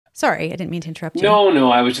Sorry, I didn't mean to interrupt you.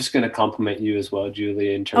 No, I was just going to compliment you as well,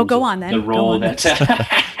 Julie, in terms go of on, then. the role that...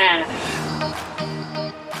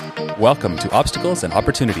 Welcome to Obstacles and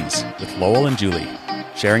Opportunities with Lowell and Julie,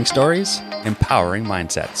 sharing stories, empowering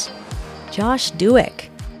mindsets. Josh Dueck.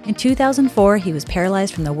 In 2004, he was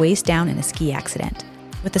paralyzed from the waist down in a ski accident.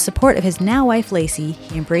 With the support of his now wife Lacey,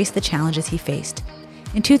 he embraced the challenges he faced.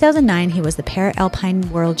 In 2009, he was the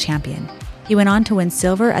Para-Alpine World Champion. He went on to win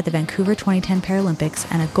silver at the Vancouver 2010 Paralympics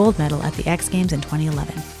and a gold medal at the X Games in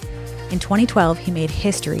 2011. In 2012, he made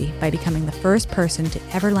history by becoming the first person to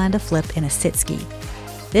ever land a flip in a sit ski.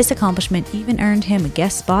 This accomplishment even earned him a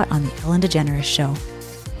guest spot on the Ellen DeGeneres Show.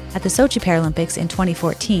 At the Sochi Paralympics in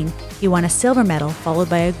 2014, he won a silver medal followed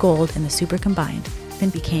by a gold in the Super Combined,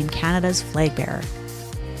 and became Canada's flag bearer.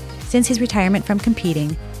 Since his retirement from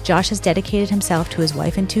competing, Josh has dedicated himself to his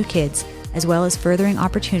wife and 2 kids, as well as furthering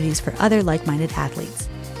opportunities for other like-minded athletes.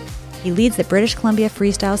 He leads the British Columbia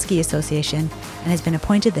Freestyle Ski Association and has been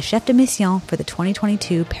appointed the chef de mission for the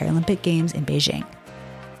 2022 Paralympic Games in Beijing.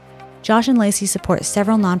 Josh and Lacey support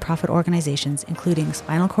several nonprofit organizations, including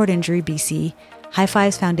Spinal Cord Injury BC, High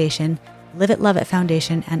Fives Foundation, Live It Love It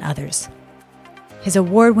Foundation, and others. His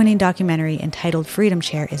award-winning documentary entitled Freedom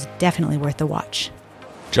Chair is definitely worth the watch.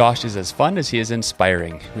 Josh is as fun as he is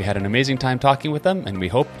inspiring. We had an amazing time talking with him, and we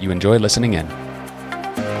hope you enjoy listening in.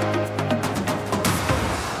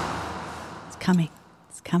 It's coming.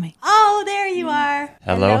 It's coming. Oh, there you are.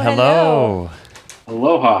 Hello.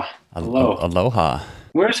 Aloha. Hello. Aloha.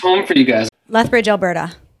 Where's home for you guys? Lethbridge,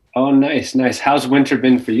 Alberta. Oh, nice. How's winter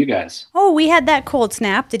been for you guys? Oh, we had that cold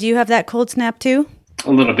snap. Did you have that cold snap too?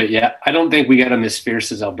 A little bit, yeah. I don't think we got them as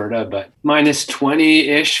fierce as Alberta, but minus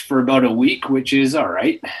 20-ish for about a week, which is all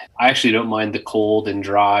right. I actually don't mind the cold and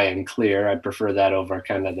dry and clear. I prefer that over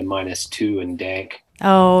kind of the -2 and dank.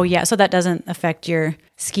 Oh, yeah. So that doesn't affect your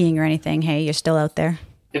skiing or anything, hey? You're still out there?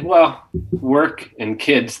 Well, work and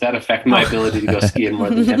kids, that affect my ability to go skiing more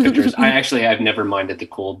than temperatures. I've never minded the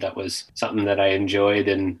cold. That was something that I enjoyed,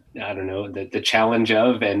 and I don't know, the challenge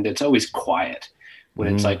of, and it's always quiet. When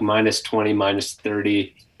it's like -20,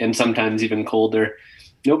 -30, and sometimes even colder,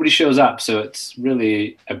 nobody shows up. So it's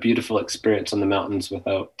really a beautiful experience on the mountains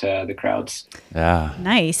without the crowds. Yeah.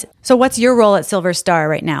 Nice. So what's your role at Silver Star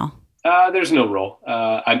right now? There's no role.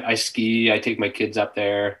 I ski. I take my kids up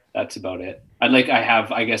there. That's about it. I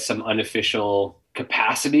have, I guess, some unofficial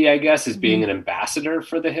capacity, I guess, as being an ambassador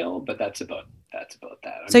for the hill, but that's about that.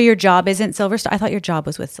 So your job isn't Silver Star? I thought your job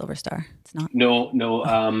was with Silver Star. It's not. No.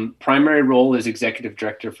 Primary role is executive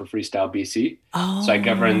director for Freestyle BC. Oh. So I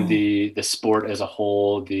govern the sport as a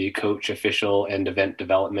whole, the coach, official, and event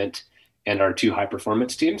development, and our 2 high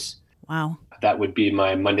performance teams. Wow. That would be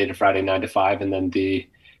my Monday to Friday 9 to 5, and then the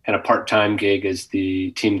kind of part-time gig is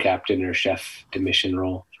the team captain or chef de mission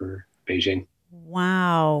role for Beijing.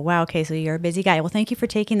 Wow. Okay, so you're a busy guy. Well, thank you for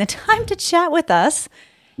taking the time to chat with us.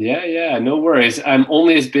 Yeah, no worries. I'm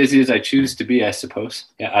only as busy as I choose to be, I suppose.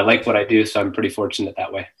 Yeah, I like what I do, so I'm pretty fortunate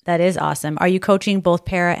that way. That is awesome. Are you coaching both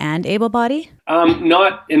para and able body?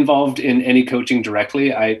 Not involved in any coaching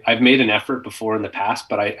directly. I've made an effort before in the past,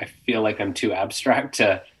 but I feel like I'm too abstract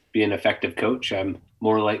to be an effective coach. I'm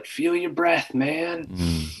more like, feel your breath, man.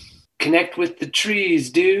 Connect with the trees,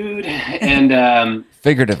 dude. And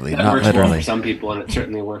figuratively, not works literally. well for some people, and it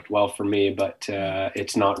certainly worked well for me, but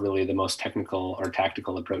it's not really the most technical or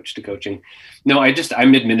tactical approach to coaching. No,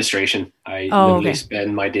 I'm administration. I literally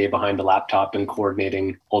spend my day behind a laptop and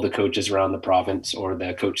coordinating all the coaches around the province, or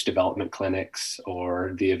the coach development clinics,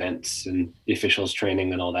 or the events and the officials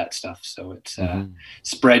training and all that stuff. So it's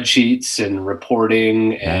spreadsheets and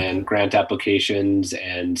reporting and grant applications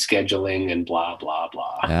and scheduling and blah, blah,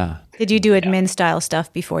 blah. Yeah. Did you do admin style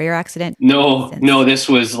stuff before your accident? No, this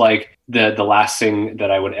was like the last thing that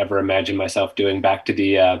I would ever imagine myself doing. Back to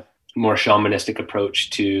the more shamanistic approach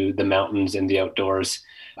to the mountains and the outdoors.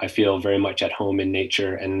 I feel very much at home in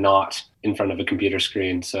nature and not in front of a computer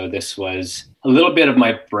screen. So this was a little bit of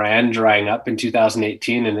my brand drying up in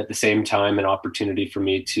 2018, and at the same time, an opportunity for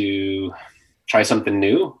me to try something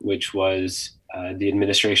new, which was the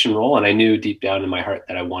administration role. And I knew deep down in my heart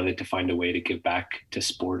that I wanted to find a way to give back to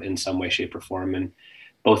sport in some way, shape, or form. And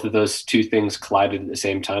both of those 2 things collided at the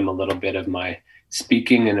same time. A little bit of my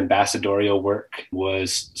speaking and ambassadorial work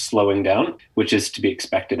was slowing down, which is to be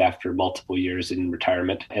expected after multiple years in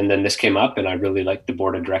retirement. And then this came up, and I really liked the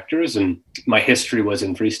board of directors, and my history was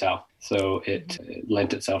in freestyle. So it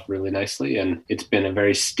lent itself really nicely, and it's been a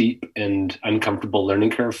very steep and uncomfortable learning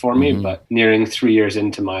curve for me, but nearing 3 years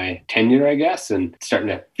into my tenure, I guess, and starting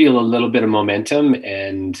to feel a little bit of momentum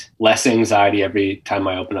and less anxiety every time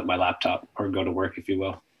I open up my laptop or go to work, if you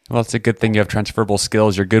will. Well, it's a good thing you have transferable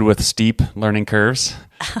skills. You're good with steep learning curves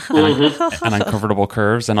and uncomfortable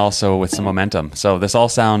curves, and also with some momentum. So this all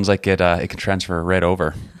sounds like it can transfer right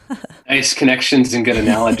over. Nice connections and good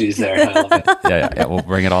analogies there. I love it. Yeah. We'll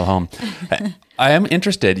bring it all home. I am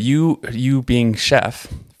interested, you being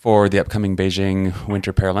chef for the upcoming Beijing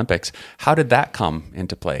Winter Paralympics, how did that come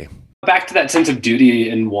into play? Back to that sense of duty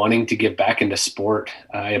and wanting to give back into sport.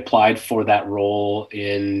 I applied for that role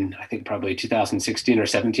in, I think, probably 2016 or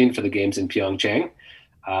 17 for the games in Pyeongchang.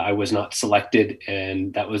 I was not selected,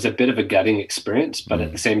 and that was a bit of a gutting experience. But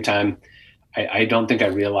at the same time, I don't think I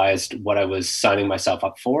realized what I was signing myself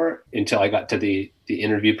up for until I got to the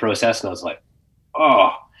interview process. And I was like,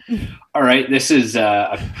 oh, all right, this is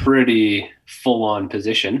a pretty full-on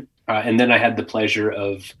position. And then I had the pleasure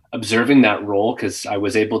of observing that role because I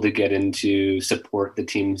was able to get in to support the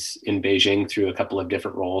teams in Beijing through a couple of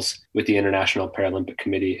different roles with the International Paralympic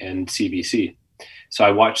Committee and CBC. So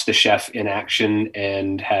I watched the chef in action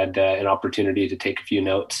and had an opportunity to take a few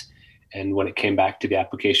notes. And when it came back to the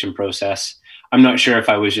application process, I'm not sure if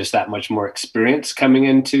I was just that much more experienced coming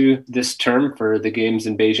into this term for the games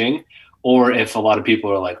in Beijing, or if a lot of people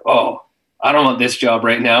are like, oh, I don't want this job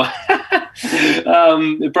right now.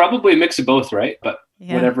 Probably a mix of both, right? But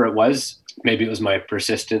whatever it was, maybe it was my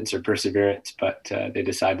persistence or perseverance, but they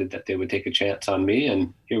decided that they would take a chance on me,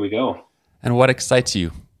 and here we go. And what excites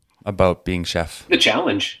you about being chef? The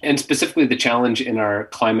challenge, and specifically the challenge in our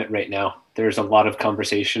climate right now. There's a lot of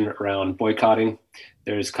conversation around boycotting.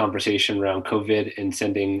 There's conversation around COVID and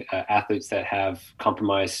sending athletes that have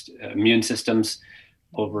compromised immune systems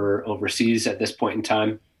overseas at this point in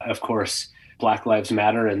time. Of course, Black Lives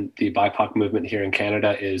Matter and the BIPOC movement here in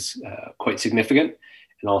Canada is quite significant,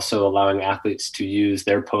 and also allowing athletes to use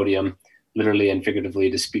their podium literally and figuratively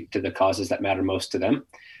to speak to the causes that matter most to them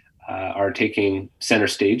are taking center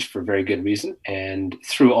stage for very good reason. And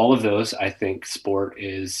through all of those, I think sport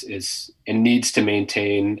is and needs to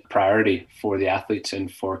maintain priority for the athletes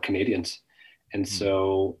and for Canadians. And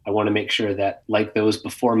so I want to make sure that, like those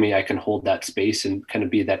before me, I can hold that space and kind of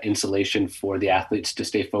be that insulation for the athletes to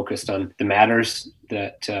stay focused on the matters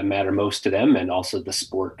that matter most to them, and also the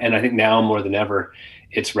sport. And I think now more than ever,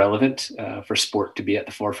 it's relevant for sport to be at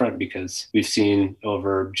the forefront, because we've seen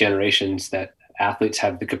over generations that athletes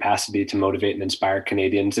have the capacity to motivate and inspire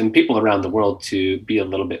Canadians and people around the world to be a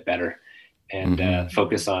little bit better and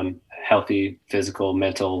focus on healthy physical,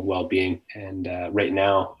 mental well-being. And right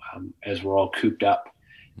now, as we're all cooped up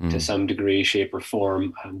to some degree, shape, or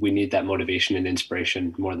form, we need that motivation and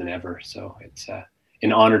inspiration more than ever. So it's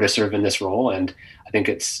an honor to serve in this role, and I think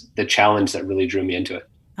it's the challenge that really drew me into it.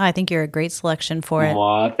 I think you're a great selection for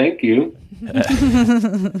it. Thank you.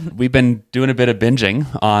 We've been doing a bit of binging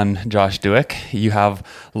on Josh Dueck. You have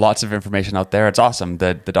lots of information out there. It's awesome.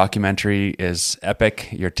 The documentary is epic.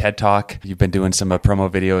 Your TED Talk. You've been doing some promo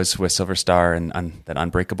videos with Silver Star and that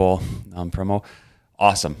Unbreakable promo.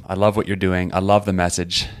 Awesome. I love what you're doing. I love the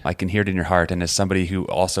message. I can hear it in your heart. And as somebody who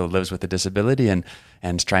also lives with a disability and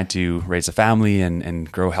is trying to raise a family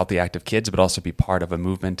and grow healthy, active kids, but also be part of a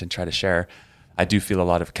movement and try to share, I do feel a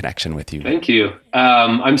lot of connection with you. Thank you.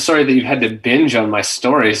 I'm sorry that you've had to binge on my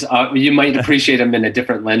stories. You might appreciate them in a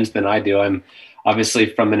different lens than I do. I'm obviously,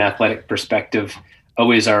 from an athletic perspective,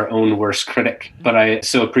 always our own worst critic. But I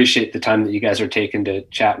so appreciate the time that you guys are taking to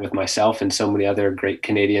chat with myself and so many other great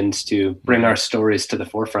Canadians to bring our stories to the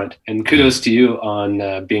forefront. And kudos to you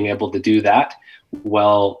on being able to do that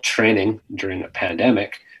while training during a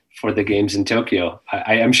pandemic for the games in Tokyo.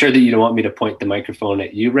 I'm sure that you don't want me to point the microphone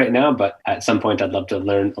at you right now, but at some point I'd love to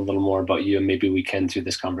learn a little more about you, and maybe we can through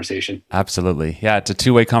this conversation. Absolutely. Yeah, it's a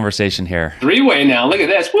two-way conversation here. Three-way now. Look at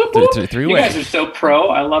this. Whoop, whoop. Three-way. You guys are so pro.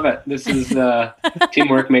 I love it. This is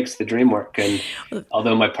teamwork makes the dream work. And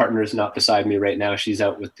although my partner is not beside me right now, she's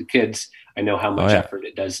out with the kids, I know how much effort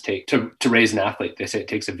it does take to raise an athlete. They say it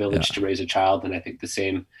takes a village to raise a child, and I think the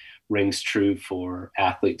same rings true for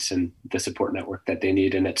athletes and the support network that they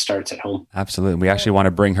need, and it starts at home. Absolutely. We actually want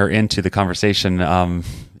to bring her into the conversation in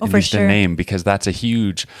the name, because that's a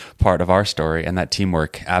huge part of our story, and that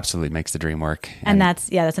teamwork absolutely makes the dream work. And that's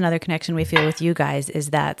another connection we feel with you guys,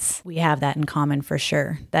 is that we have that in common for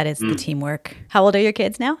sure. That is the teamwork. How old are your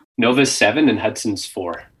kids now? Nova's 7 and Hudson's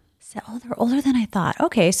 4. So they're older than I thought.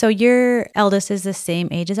 Okay, so your eldest is the same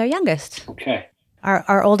age as our youngest. Okay.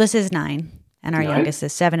 Our oldest is 9. And our youngest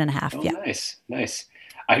is 7.5. Oh, yeah. Nice.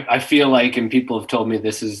 I feel like, and people have told me,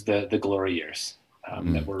 this is the glory years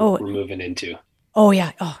that we're moving into. Oh,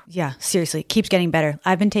 yeah. Seriously, it keeps getting better.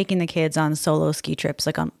 I've been taking the kids on solo ski trips,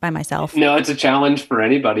 by myself. No, it's a challenge for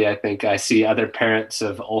anybody. I think I see other parents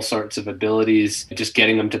of all sorts of abilities, just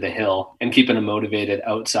getting them to the hill and keeping them motivated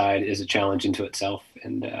outside is a challenge into itself.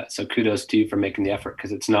 And so kudos to you for making the effort,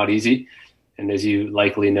 because it's not easy. And as you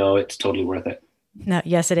likely know, it's totally worth it. No,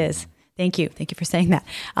 yes, it is. Thank you. Thank you for saying that.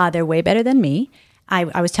 They're way better than me.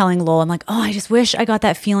 I was telling Lowell, I'm like, oh, I just wish I got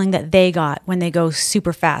that feeling that they got when they go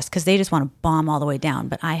super fast, because they just want to bomb all the way down.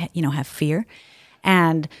 But I, have fear.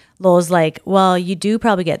 And Lowell's like, well, you do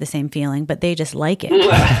probably get the same feeling, but they just like it.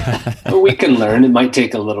 We can learn. It might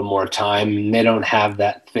take a little more time. They don't have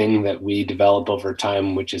that thing that we develop over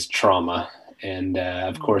time, which is trauma. And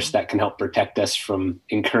of course, that can help protect us from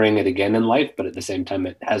incurring it again in life. But at the same time,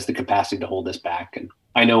 it has the capacity to hold us back. And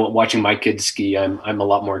I know watching my kids ski, I'm a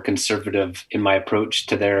lot more conservative in my approach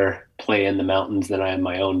to their play in the mountains than I am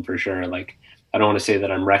my own, for sure. Like, I don't want to say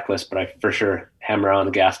that I'm reckless, but I for sure hammer on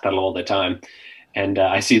the gas pedal all the time. And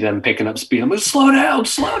I see them picking up speed. I'm like, slow down.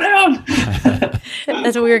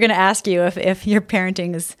 That's what we were going to ask you, if your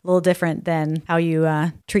parenting is a little different than how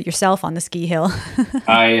you treat yourself on the ski hill.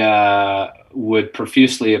 I would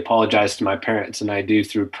profusely apologize to my parents, and I do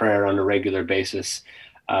through prayer on a regular basis.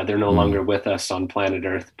 They're no longer with us on planet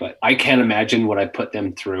Earth, but I can't imagine what I put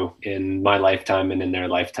them through in my lifetime and in their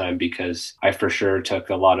lifetime, because I for sure took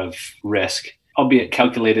a lot of risk, albeit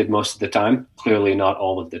calculated most of the time, clearly not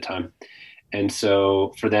all of the time. And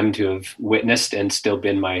so for them to have witnessed and still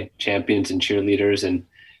been my champions and cheerleaders and,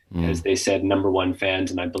 as they said, number one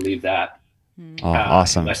fans, and I believe that.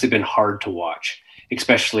 Awesome. It must have been hard to watch,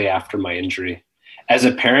 especially after my injury. As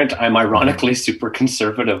a parent, I'm ironically super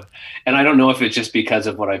conservative. And I don't know if it's just because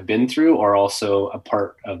of what I've been through, or also a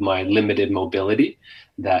part of my limited mobility,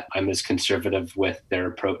 that I'm as conservative with their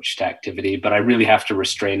approach to activity. But I really have to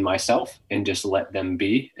restrain myself and just let them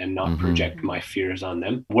be and not project my fears on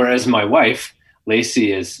them. Whereas my wife,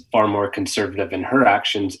 Lacey, is far more conservative in her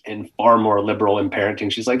actions and far more liberal in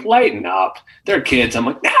parenting. She's like, lighten up. They're kids. I'm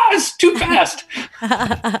like, no, it's too fast.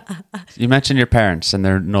 You mentioned your parents, and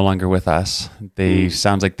they're no longer with us. They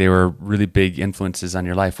sounds like they were really big influences on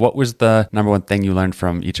your life. What was the number one thing you learned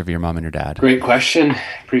from each of your mom and your dad? Great question.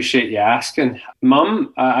 Appreciate you asking.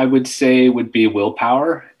 Mom, I would say, would be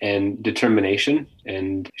willpower and determination.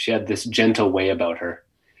 And she had this gentle way about her.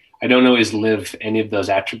 I don't always live any of those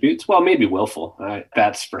attributes. Well, maybe willful.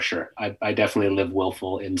 That's for sure. I definitely live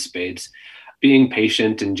willful in spades. Being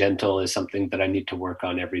patient and gentle is something that I need to work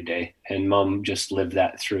on every day. And Mom just lived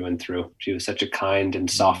that through and through. She was such a kind and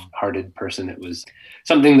soft-hearted person. It was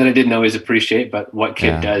something that I didn't always appreciate, but what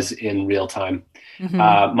kid does in real time.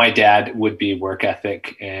 My dad would be work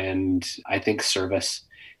ethic and I think service.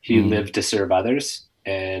 He lived to serve others.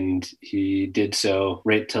 And he did so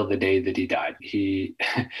right till the day that he died. He,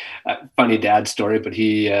 funny dad story, but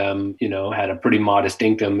he, had a pretty modest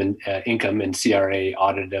income, and CRA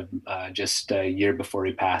audited him just a year before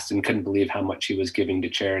he passed, and couldn't believe how much he was giving to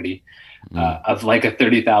charity. Of like a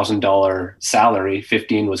 $30,000 salary,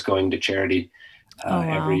 15 was going to charity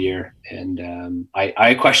every year. And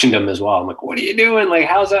I questioned him as well. I'm like, what are you doing? Like,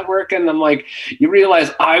 how's that working? I'm like, you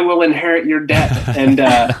realize I will inherit your debt. And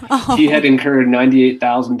he had incurred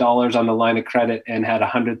 $98,000 on the line of credit and had a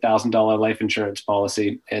 $100,000 life insurance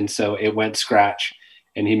policy. And so it went scratch.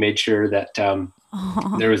 And he made sure that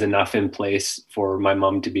there was enough in place for my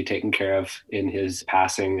mom to be taken care of in his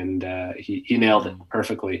passing. And he nailed it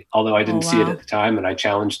perfectly. Although I didn't see it at the time, and I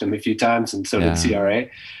challenged him a few times, and so did CRA.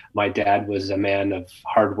 My dad was a man of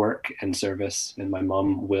hard work and service, and my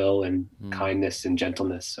mom will and kindness and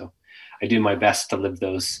gentleness. So I do my best to live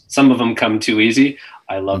those. Some of them come too easy.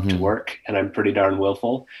 I love to work, and I'm pretty darn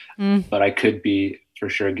willful, but I could be for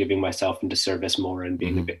sure giving myself into service more and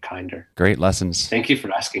being a bit kinder. Great lessons. Thank you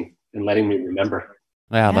for asking and letting me remember.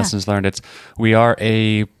 Yeah, lessons learned. We are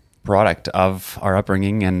a product of our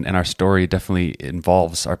upbringing, and our story definitely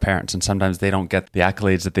involves our parents, and sometimes they don't get the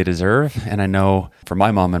accolades that they deserve. And I know for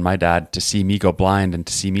my mom and my dad, to see me go blind and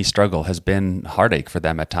to see me struggle has been heartache for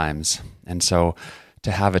them at times. And so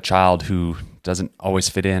to have a child who doesn't always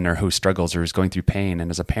fit in, or who struggles, or is going through pain,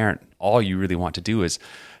 and as a parent, all you really want to do is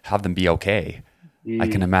have them be okay. I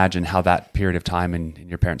can imagine how that period of time in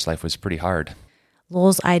your parents' life was pretty hard.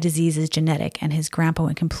 Lowell's eye disease is genetic, and his grandpa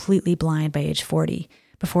went completely blind by age 40.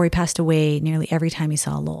 Before he passed away, nearly every time he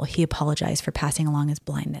saw Lowell, he apologized for passing along his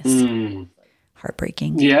blindness.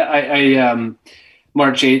 Heartbreaking. Yeah, I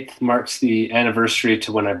March 8th marks the anniversary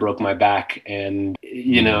to when I broke my back. And,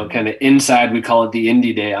 kind of inside, we call it the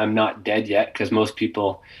indie day. I'm not dead yet, because most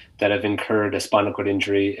people that have incurred a spinal cord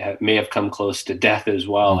injury may have come close to death as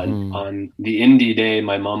well. And on the indie day,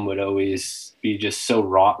 my mom would always be just so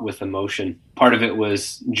wrought with emotion. Part of it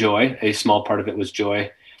was joy. A small part of it was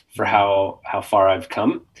joy for how far I've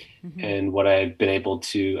come. and what I've been able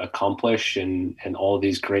to accomplish and all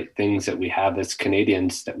these great things that we have as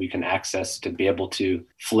Canadians that we can access to be able to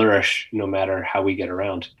flourish no matter how we get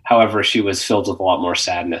around. However, she was filled with a lot more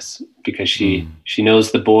sadness because she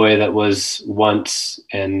knows the boy that was once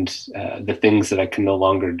and the things that I can no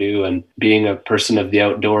longer do. And being a person of the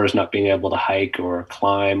outdoors, not being able to hike or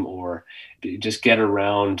climb or just get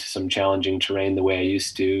around some challenging terrain the way I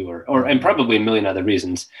used to, and probably a million other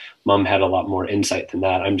reasons. Mom had a lot more insight than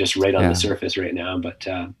that. I'm just right on the surface right now, but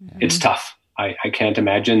it's tough. I can't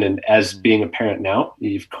imagine. And as being a parent now,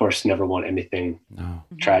 you of course never want anything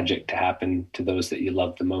tragic to happen to those that you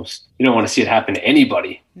love the most. You don't want to see it happen to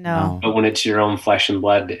anybody. No. But when it's your own flesh and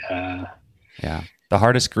blood. The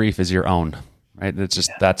hardest grief is your own, right? It's just,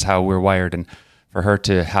 that's how we're wired. And for her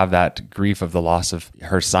to have that grief of the loss of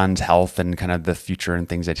her son's health and kind of the future and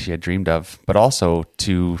things that she had dreamed of, but also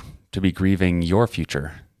to be grieving your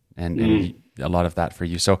future and a lot of that for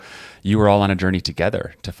you. So you were all on a journey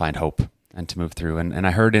together to find hope and to move through. And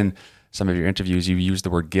I heard in some of your interviews, you used the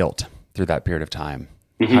word guilt through that period of time.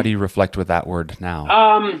 How do you reflect with that word now?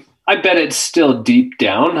 I bet it's still deep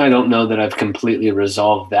down. I don't know that I've completely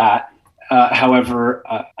resolved that. However,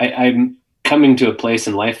 I'm coming to a place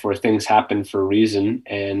in life where things happen for a reason,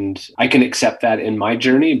 and I can accept that in my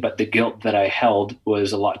journey, but the guilt that I held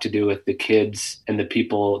was a lot to do with the kids and the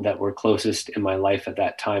people that were closest in my life at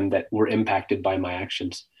that time that were impacted by my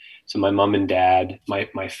actions. So my mom and dad,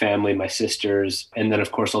 my family, my sisters, and then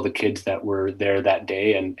of course all the kids that were there that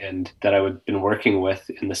day and that I had been working with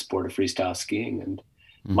in the sport of freestyle skiing. And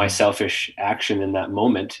my selfish action in that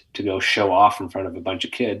moment to go show off in front of a bunch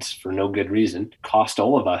of kids for no good reason cost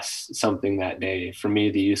all of us something that day. For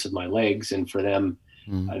me, the use of my legs, and for them,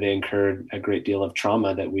 they incurred a great deal of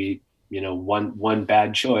trauma that we, one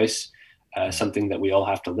bad choice, something that we all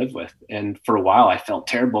have to live with. And for a while I felt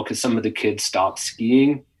terrible because some of the kids stopped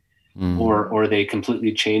skiing or they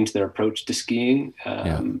completely changed their approach to skiing,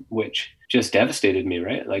 which just devastated me,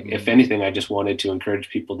 right? Like if anything, I just wanted to encourage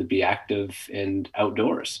people to be active and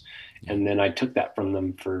outdoors. And then I took that from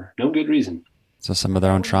them for no good reason. So some of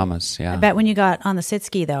their own traumas. Yeah. I bet when you got on the sit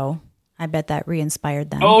ski though, I bet that re-inspired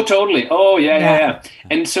them. Oh, totally. Oh, yeah.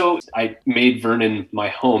 And so I made Vernon my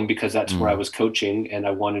home because that's where I was coaching, and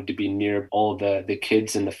I wanted to be near all the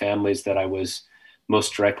kids and the families that I was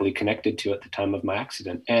most directly connected to at the time of my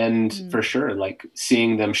accident. And for sure, like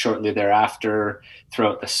seeing them shortly thereafter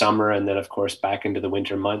throughout the summer, and then of course back into the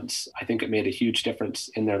winter months, I think it made a huge difference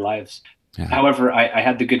in their lives. Yeah. However, I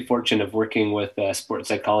had the good fortune of working with a sports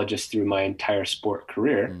psychologist through my entire sport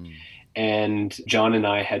career. And John and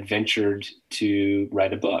I had ventured to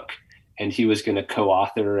write a book, and he was going to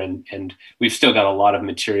co-author, and we've still got a lot of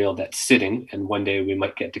material that's sitting, and one day we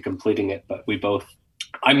might get to completing it, but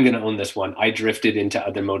I'm going to own this one. I drifted into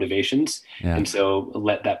other motivations, and so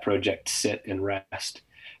let that project sit and rest.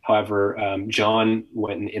 However, John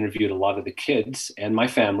went and interviewed a lot of the kids and my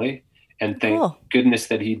family, and thank goodness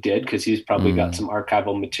that he did, because he's probably got some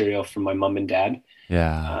archival material from my mom and dad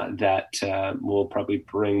that will probably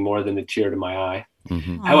bring more than a tear to my eye.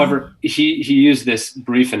 However, he used this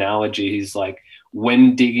brief analogy. He's like,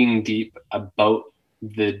 when digging deep about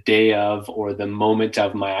the day of or the moment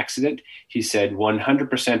of my accident, he said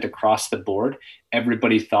 100% across the board,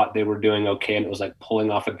 everybody thought they were doing okay, and it was like pulling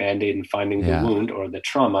off a Band-Aid and finding the wound or the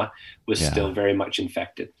trauma was still very much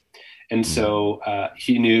infected. And so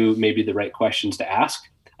he knew maybe the right questions to ask.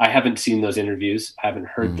 I haven't seen those interviews, I haven't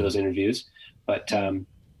heard those interviews, but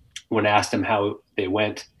when I asked him how they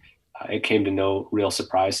went, it came to no real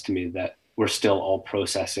surprise to me that we're still all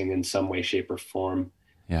processing in some way, shape, or form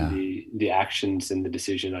the actions and the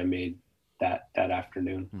decision I made that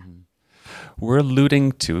afternoon. We're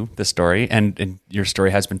alluding to the story, and your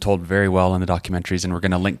story has been told very well in the documentaries, and we're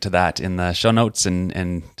going to link to that in the show notes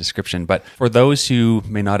and description. But for those who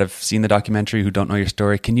may not have seen the documentary, who don't know your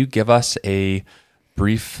story, can you give us a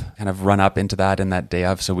brief kind of run up into that in that day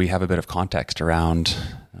of, so we have a bit of context around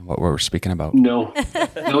what we're speaking about? No,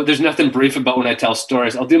 there's nothing brief about when I tell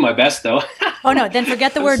stories. I'll do my best though. Oh no, then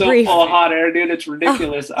forget the word so brief. Full of hot air, dude. It's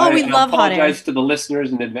ridiculous. We love hot air. I apologize to the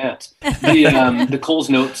listeners in advance. The Coles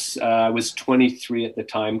Notes, I was 23 at the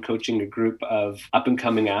time, coaching a group of up and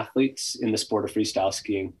coming athletes in the sport of freestyle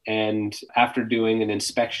skiing. And after doing an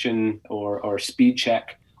inspection or speed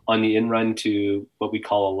check on the in-run to what we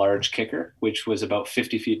call a large kicker, which was about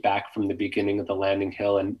 50 feet back from the beginning of the landing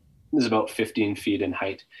hill, and it was about 15 feet in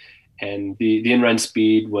height. And the in-run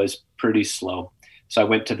speed was pretty slow. So I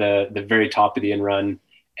went to the very top of the in-run.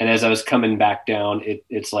 And as I was coming back down,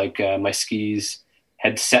 it's like my skis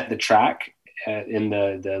had set the track in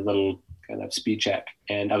the little kind of speed check.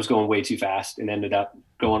 And I was going way too fast and ended up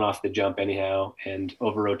going off the jump anyhow and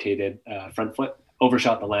over-rotated front flip,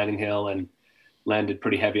 overshot the landing hill and landed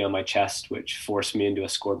pretty heavy on my chest, which forced me into a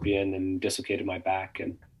scorpion and dislocated my back.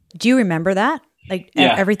 And do you remember that? Like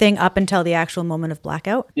everything up until the actual moment of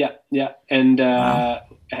blackout? Yeah. And wow.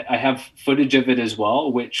 I have footage of it as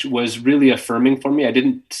well, which was really affirming for me. I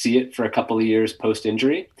didn't see it for a couple of years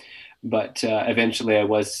post-injury, but eventually I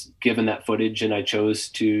was given that footage and I chose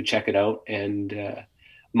to check it out. And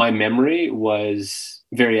my memory was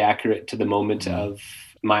very accurate to the moment of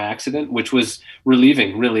my accident, which was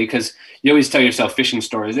relieving, really, because you always tell yourself fishing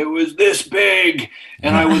stories. It was this big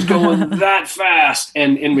and I was going that fast.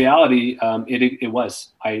 And in reality, it was.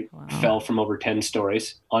 I fell from over 10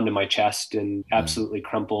 stories onto my chest and absolutely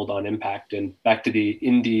crumpled on impact. And back to the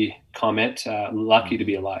Indy comment, lucky to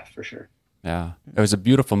be alive for sure. Yeah. It was a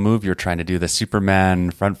beautiful move you're trying to do, the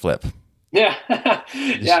Superman front flip. Yeah.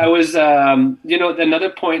 Yeah, it was, another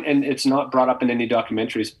point, and it's not brought up in any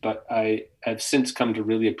documentaries, but I have since come to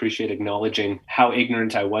really appreciate acknowledging how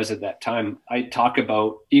ignorant I was at that time. I talk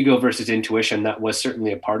about ego versus intuition. That was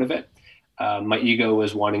certainly a part of it. My ego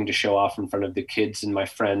was wanting to show off in front of the kids and my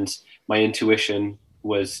friends. My intuition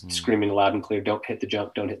was screaming loud and clear, don't hit the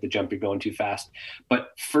jump, you're going too fast.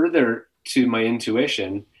 But further to my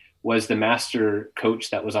intuition was the master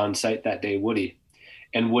coach that was on site that day, Woody.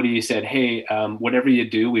 And Woody said, hey, whatever you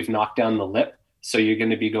do, we've knocked down the lip. So you're going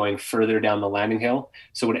to be going further down the landing hill.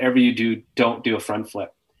 So whatever you do, don't do a front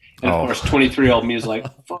flip. And of course, 23-year-old me is like,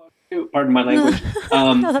 fuck you, pardon my language.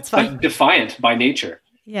 No, that's fine. But defiant by nature.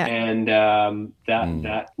 Yeah. And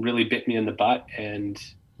that really bit me in the butt. And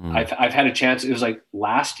I've had a chance. It was like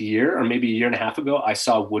last year or maybe a year and a half ago, I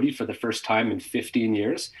saw Woody for the first time in 15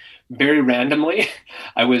 years. Very randomly,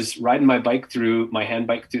 I was riding my hand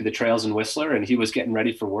bike through the trails in Whistler, and he was getting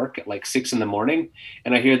ready for work at like 6 a.m.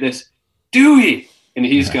 And I hear this, Dewey, and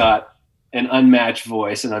he's got an unmatched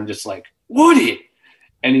voice, and I'm just like, Woody.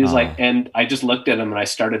 And he was like, and I just looked at him and I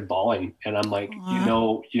started bawling, and I'm like,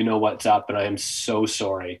 you know what's up, and I am so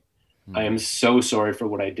sorry. I am so sorry for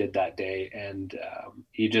what I did that day. And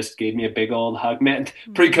he just gave me a big old hug, man.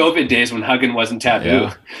 Pre-COVID days when hugging wasn't taboo.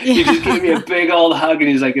 Yeah. He just gave me a big old hug and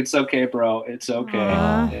he's like, it's okay, bro. It's okay.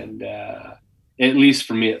 And at least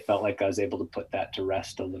for me, it felt like I was able to put that to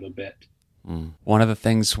rest a little bit. One of the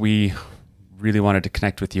things we really wanted to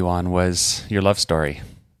connect with you on was your love story.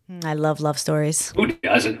 I love love stories. Who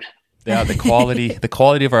doesn't? Yeah, the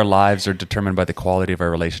quality of our lives are determined by the quality of our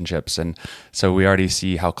relationships. And so we already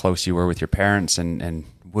see how close you were with your parents and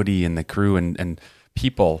Woody and the crew and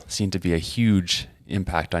people seem to be a huge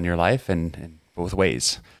impact on your life in both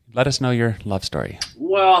ways. Let us know your love story.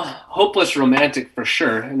 Well, hopeless romantic for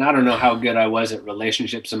sure. And I don't know how good I was at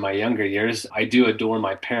relationships in my younger years. I do adore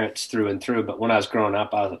my parents through and through, but when I was growing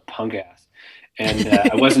up, I was a punk ass. And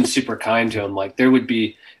I wasn't super kind to them. Like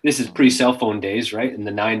this is pre-cell phone days, right? In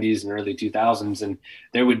the 90s and early 2000s. And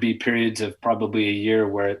there would be periods of probably a year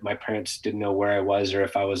where my parents didn't know where I was or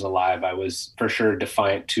if I was alive. I was for sure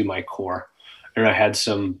defiant to my core. And I had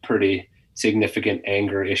some pretty significant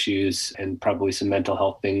anger issues and probably some mental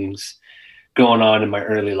health things going on in my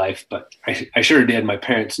early life. But I sure did. My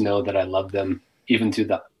parents know that I love them even through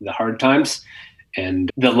the hard times.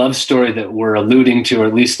 And the love story that we're alluding to, or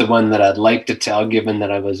at least the one that I'd like to tell, given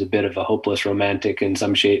that I was a bit of a hopeless romantic in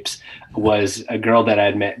some shapes, was a girl that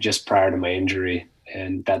I'd met just prior to my injury.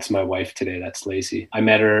 And that's my wife today. That's Lacey. I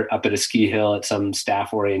met her up at a ski hill at some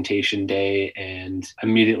staff orientation day and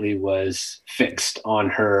immediately was fixed on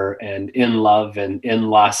her and in love and in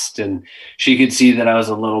lust. And she could see that I was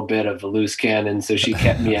a little bit of a loose cannon, so she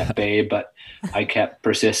kept me at bay, but I kept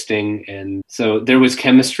persisting. And so there was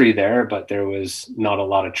chemistry there, but there was not a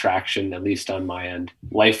lot of traction, at least on my end.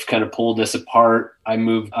 Life kind of pulled us apart. I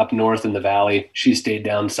moved up north in the valley. She stayed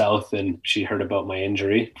down south, and she heard about my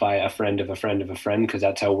injury via a friend of a friend of a friend, because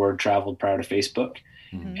that's how word traveled prior to Facebook.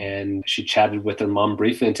 Mm-hmm. And she chatted with her mom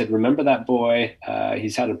briefly and said, remember that boy?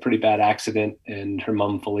 He's had a pretty bad accident. And her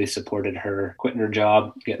mom fully supported her quitting her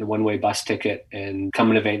job, getting a one-way bus ticket and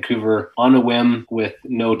coming to Vancouver on a whim with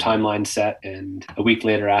no timeline set. And a week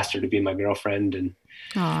later asked her to be my girlfriend. And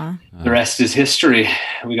the rest is history.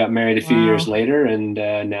 We got married a few years later and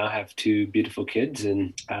now have 2 beautiful kids.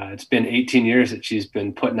 And it's been 18 years that she's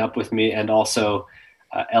been putting up with me and also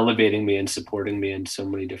elevating me and supporting me in so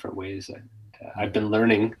many different ways. I've been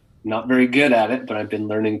learning, not very good at it, but I've been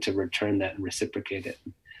learning to return that and reciprocate it.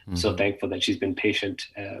 Mm-hmm. So thankful that she's been patient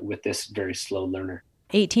with this very slow learner.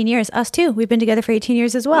 18 years. Us too. We've been together for 18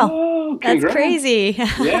 years as well. Oh, that's crazy.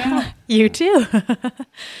 Yeah. You too.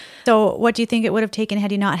 So what do you think it would have taken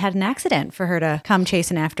had you not had an accident for her to come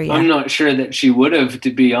chasing after you? I'm not sure that she would have,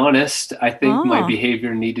 to be honest. I think my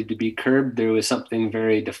behavior needed to be curbed. There was something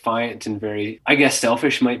very defiant and very, I guess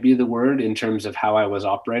selfish might be the word in terms of how I was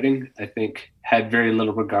operating. I think had very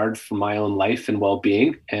little regard for my own life and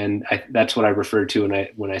well-being. And that's what I refer to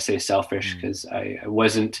when I say selfish, because I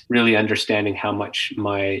wasn't really understanding how much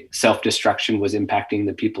my self-destruction was impacting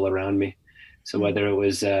the people around me. So whether it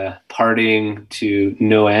was partying to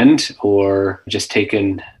no end or just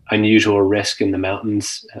taking unusual risk in the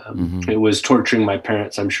mountains, it was torturing my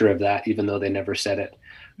parents. I'm sure of that, even though they never said it.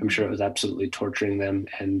 I'm sure it was absolutely torturing them.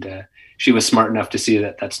 And she was smart enough to see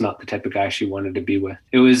that that's not the type of guy she wanted to be with.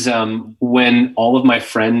 It was when all of my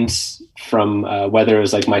friends from whether it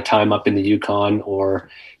was like my time up in the Yukon or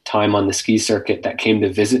time on the ski circuit that came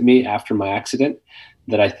to visit me after my accident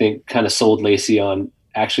that I think kind of sold Lacey on,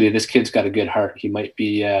 actually, this kid's got a good heart. He might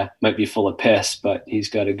be full of piss, but he's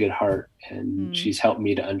got a good heart. And she's helped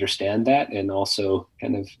me to understand that and also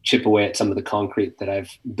kind of chip away at some of the concrete that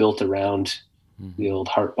I've built around the old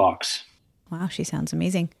heart box. Wow, she sounds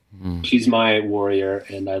amazing. She's my warrior,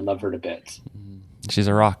 and I love her to bits. She's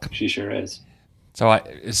a rock. She sure is. So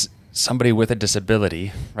as somebody with a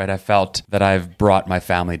disability, right, I felt that I've brought my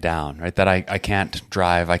family down, right, that I can't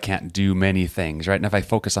drive, I can't do many things, right, and if I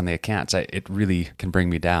focus on the I can'ts, it really can bring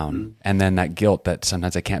me down. And then that guilt that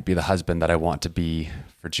sometimes I can't be the husband that I want to be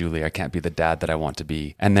for Julie, I can't be the dad that I want to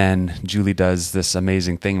be. And then Julie does this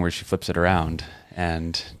amazing thing where she flips it around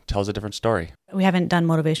and tells a different story. We haven't done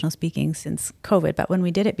motivational speaking since COVID, but when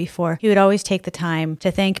we did it before, he would always take the time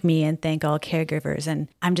to thank me and thank all caregivers. And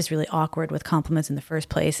I'm just really awkward with compliments in the first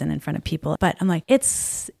place and in front of people. But I'm like,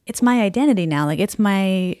 it's my identity now. Like it's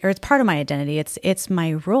part of my identity. It's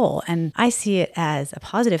my role. And I see it as a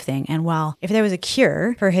positive thing. And while if there was a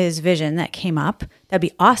cure for his vision that came up, that'd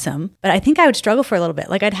be awesome. But I think I would struggle for a little bit.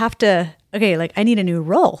 Like I'd have to, okay, like I need a new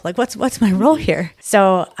role. Like what's my role here?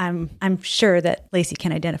 So I'm sure that Lacey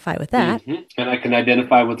can identify with that. And I can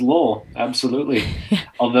identify with Lowell. Absolutely. Yeah.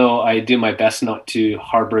 Although I do my best not to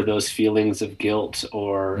harbor those feelings of guilt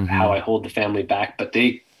or how I hold the family back, but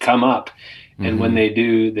they come up. And when they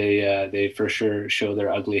do, they for sure show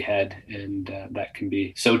their ugly head. And that can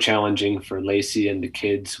be so challenging for Lacey and the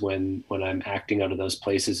kids when I'm acting out of those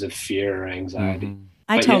places of fear or anxiety.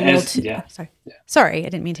 I tell Lowell to... Sorry, I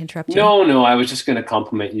didn't mean to interrupt you. No, I was just going to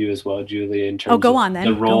compliment you as well, Julie, in terms of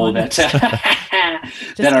the role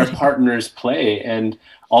that our partners play, and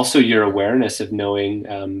also your awareness of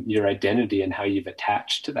knowing your identity and how you've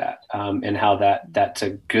attached to that, and how that's a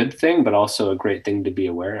good thing, but also a great thing to be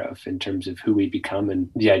aware of in terms of who we become and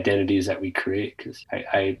the identities that we create. Because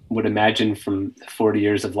I would imagine from 40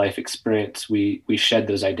 years of life experience, we shed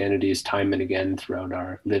those identities time and again throughout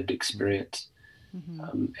our lived experience.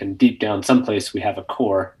 And deep down someplace we have a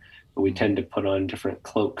core, but we tend to put on different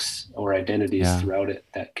cloaks or identities throughout it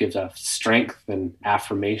that gives us strength and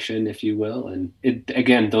affirmation, if you will. And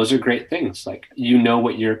again, those are great things. Like, you know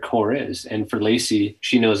what your core is. And for Lacey,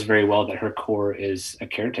 she knows very well that her core is a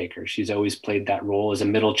caretaker. She's always played that role as a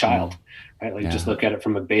middle child. Right? Like just look at it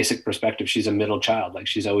from a basic perspective. She's a middle child. Like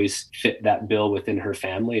she's always fit that bill within her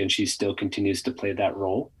family, and she still continues to play that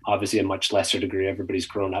role. Obviously a much lesser degree. Everybody's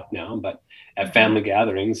grown up now, but at family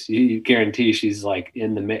gatherings, you guarantee she's like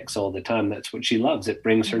in the mix all the time. That's what she loves. It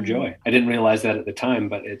brings her joy. I didn't realize that at the time,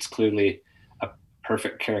 but it's clearly a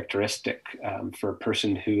perfect characteristic for a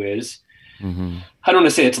person who is, I don't want to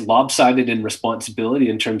say it's lopsided in responsibility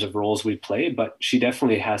in terms of roles we play, but she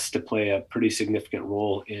definitely has to play a pretty significant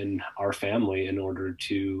role in our family in order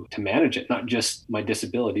to manage it. Not just my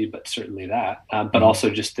disability, but certainly that, but also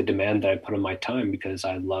just the demand that I put on my time because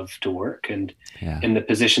I love to work. And in the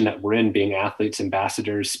position that we're in, being athletes,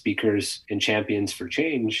 ambassadors, speakers, and champions for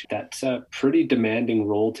change, that's a pretty demanding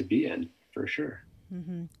role to be in, for sure.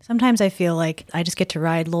 Sometimes I feel like I just get to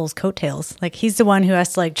ride Lowell's coattails. Like he's the one who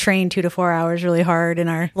has to like train 2 to 4 hours really hard in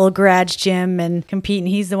our little garage gym and compete. And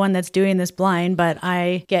he's the one that's doing this blind, but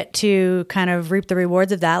I get to kind of reap the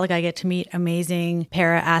rewards of that. Like I get to meet amazing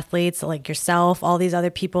para athletes like yourself, all these other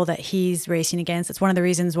people that he's racing against. It's one of the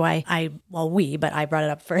reasons why I brought it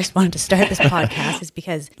up first, wanted to start this podcast is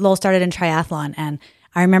because Lowell started in triathlon, and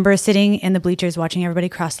I remember sitting in the bleachers watching everybody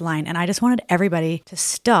cross the line, and I just wanted everybody to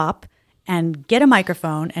stop and get a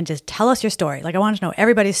microphone and just tell us your story. Like I want to know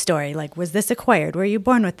everybody's story. Like, was this acquired? Were you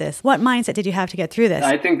born with this? What mindset did you have to get through this?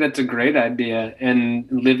 I think that's a great idea. And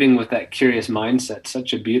living with that curious mindset,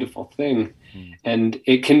 such a beautiful thing. And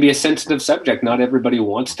it can be a sensitive subject. Not everybody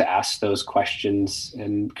wants to ask those questions.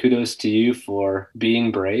 And kudos to you for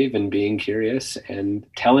being brave and being curious and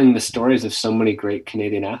telling the stories of so many great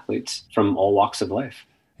Canadian athletes from all walks of life.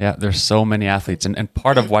 Yeah, there's so many athletes. And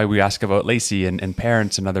part of why we ask about Lacey and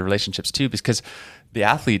parents and other relationships too, because the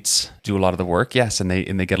athletes do a lot of the work, yes, and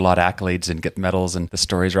they get a lot of accolades and get medals, and the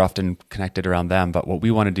stories are often connected around them. But what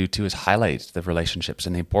we want to do too is highlight the relationships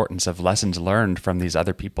and the importance of lessons learned from these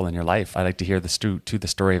other people in your life. I like to hear the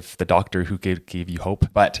story of the doctor who gave you hope.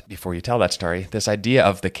 But before you tell that story, this idea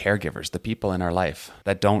of the caregivers, the people in our life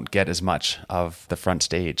that don't get as much of the front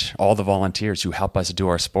stage, all the volunteers who help us do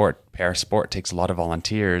our sport. Parasport takes a lot of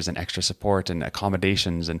volunteers and extra support and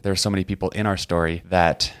accommodations, and there are so many people in our story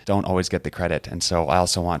that don't always get the credit. And so I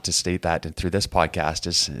also want to state that through this podcast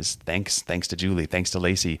is thanks to Julie, thanks to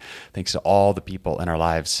Lacey, thanks to all the people in our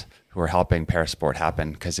lives who are helping parasport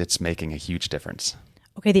happen, because it's making a huge difference.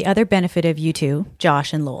 Okay, the other benefit of you two,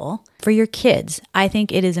 Josh and Lowell, for your kids, I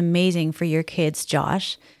think it is amazing for your kids,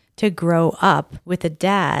 Josh, to grow up with a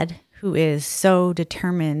dad who is so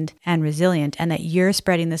determined and resilient, and that you're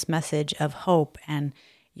spreading this message of hope, and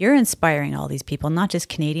you're inspiring all these people, not just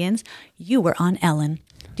Canadians. You were on Ellen.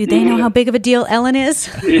 Do they know how big of a deal Ellen is?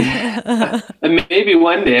 And maybe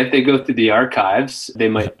one day if they go through the archives, they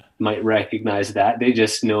might recognize that. They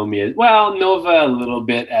just know me as, well, Nova a little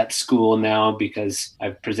bit at school now because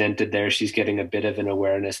I've presented there. She's getting a bit of an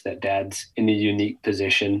awareness that Dad's in a unique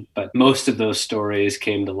position. But most of those stories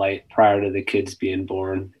came to light prior to the kids being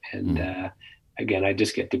born. And again, I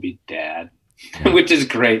just get to be Dad. Which is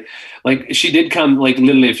great. Like, she did come like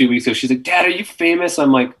literally a few weeks ago. She's like, "Dad, are you famous?"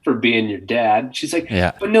 I'm like, "For being your dad." She's like,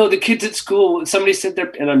 "Yeah, but no, the kids at school, somebody said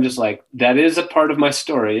they're," and I'm just like, that is a part of my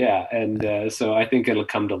story. Yeah. And so I think it'll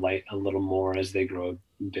come to light a little more as they grow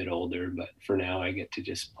a bit older. But for now, I get to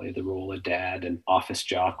just play the role of dad and office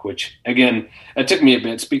jock, which again, it took me a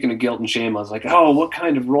bit. Speaking of guilt and shame, I was like, oh, what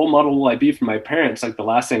kind of role model will I be for my parents? Like, the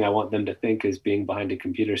last thing I want them to think is being behind a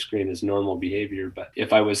computer screen is normal behavior. But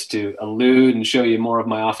if I was to allude and show you more of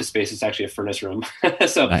my office space, it's actually a furnace room.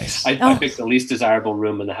 So nice. I picked the least desirable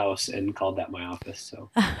room in the house and called that my office.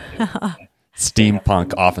 So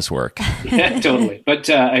steampunk office work. Yeah, totally. But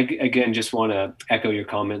again, just want to echo your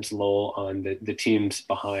comments, Lowell, on the teams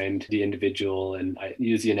behind the individual. And I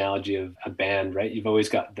use the analogy of a band, right? You've always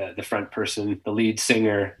got the front person, the lead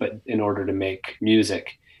singer, but in order to make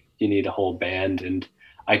music, you need a whole band. And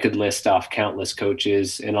I could list off countless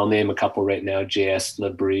coaches, and I'll name a couple right now: J.S.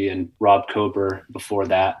 Labrie and Rob Kober before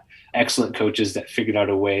that. Excellent coaches that figured out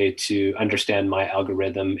a way to understand my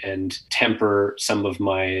algorithm and temper some of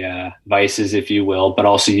my vices, if you will, but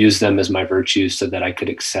also use them as my virtues so that I could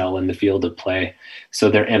excel in the field of play. So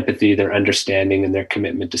their empathy, their understanding, and their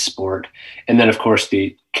commitment to sport. And then, of course,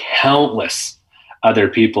 the countless other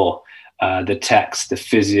people, the techs, the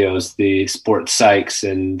physios, the sports psychs,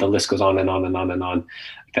 and the list goes on and on and on and on,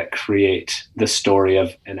 that create the story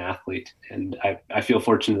of an athlete. And I feel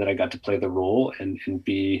fortunate that I got to play the role and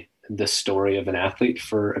be the story of an athlete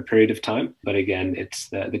for a period of time. But again, it's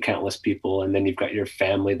the countless people, and then you've got your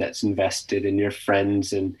family that's invested, and your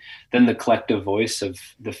friends, and then the collective voice of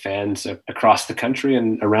the fans across the country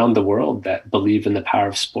and around the world that believe in the power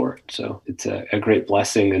of sport. So it's a great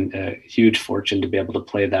blessing and a huge fortune to be able to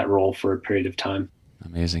play that role for a period of time.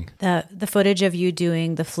 Amazing. The footage of you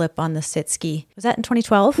doing the flip on the sit ski, was that in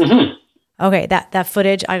 2012? Mm-hmm. Okay, that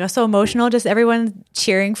footage, I got so emotional, just everyone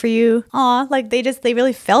cheering for you. Aw, like they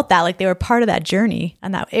really felt that, like they were part of that journey,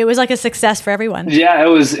 and that it was like a success for everyone. Yeah, it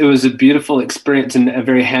was a beautiful experience, and a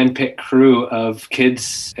very handpicked crew of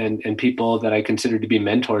kids and people that I consider to be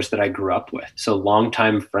mentors that I grew up with. So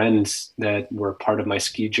longtime friends that were part of my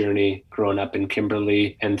ski journey growing up in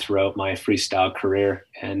Kimberley and throughout my freestyle career,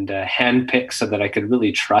 and handpicked so that I could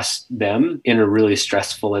really trust them in a really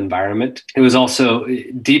stressful environment. It was also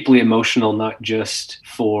deeply emotional, not just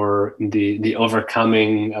for the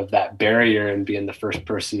overcoming of that barrier and being the first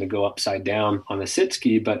person to go upside down on a sit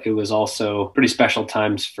ski, but it was also pretty special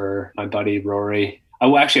times for my buddy Rory.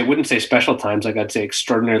 Oh, actually, I wouldn't say special times. Like, I'd say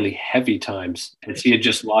extraordinarily heavy times, because he had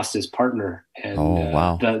just lost his partner. And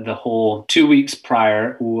wow. The whole 2 weeks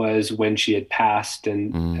prior was when she had passed,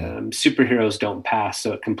 and superheroes don't pass.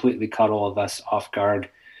 So it completely caught all of us off guard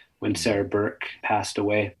when Sarah Burke passed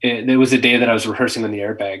away. It was a day that I was rehearsing on the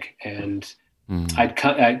airbag, and I'd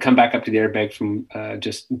come back up to the airbag from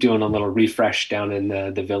just doing a little refresh down in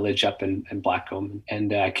the village up in Blackcomb.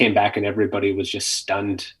 And I came back and everybody was just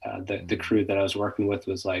stunned. The crew that I was working with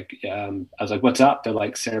was like, I was like, "What's up?" They're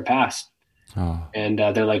like, "Sarah passed." Oh. And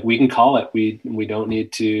they're like, "We can call it. We don't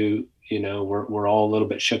need to, we're all a little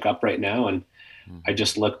bit shook up right now." And I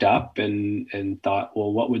just looked up and thought,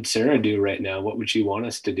 well, what would Sarah do right now? What would she want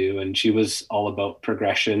us to do? And she was all about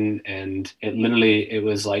progression. And it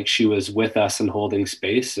was like she was with us and holding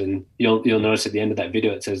space. And you'll notice at the end of that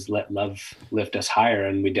video, it says, "Let love lift us higher."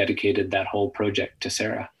 And we dedicated that whole project to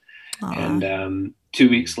Sarah. Aww. And 2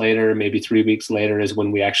 weeks later, maybe 3 weeks later, is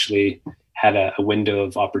when we actually had a window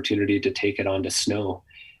of opportunity to take it onto snow.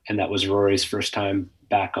 And that was Rory's first time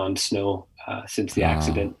back on snow since the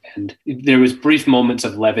accident. And there was brief moments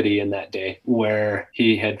of levity in that day where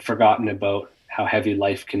he had forgotten about how heavy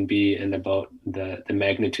life can be and about the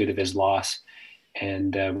magnitude of his loss.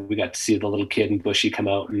 And we got to see the little kid and Bushy come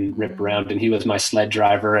out and rip around, and he was my sled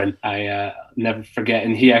driver. And I never forget,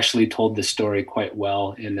 and he actually told the story quite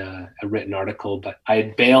well in a written article, but I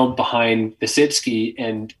had bailed behind the sit ski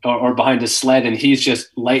or behind his sled, and he's just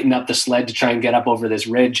lighting up the sled to try and get up over this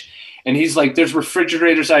ridge. And he's like, there's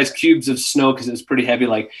refrigerator-sized cubes of snow, because it's pretty heavy,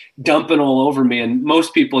 like dumping all over me. And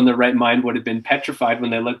most people in their right mind would have been petrified when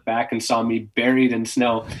they looked back and saw me buried in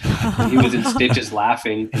snow. And he was in stitches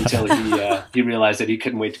laughing until he realized that he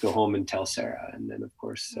couldn't wait to go home and tell Sarah. And then, of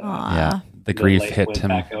course, the grief hit went him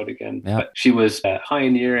back out again. Yep. But she was a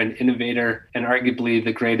pioneer and innovator, and arguably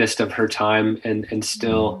the greatest of her time, and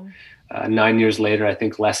still 9 years later, I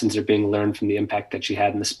think lessons are being learned from the impact that she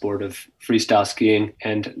had in the sport of freestyle skiing.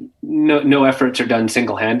 And no efforts are done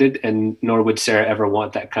single-handed, and nor would Sarah ever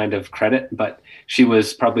want that kind of credit. But she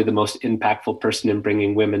was probably the most impactful person in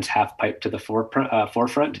bringing women's half pipe to the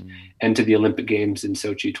forefront and to the Olympic Games in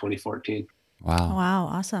Sochi 2014. Wow,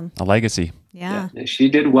 awesome. A legacy. Yeah. She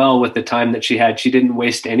did well with the time that she had. She didn't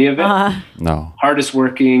waste any of it. No. Hardest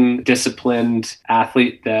working, disciplined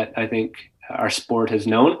athlete that I think our sport has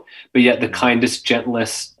known, but yet the kindest,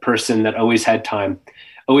 gentlest person that always had time,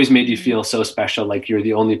 always made you feel so special, like you're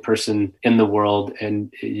the only person in the world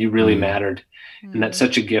and you really mattered. And that's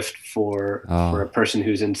such a gift for a person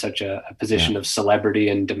who's in such a position of celebrity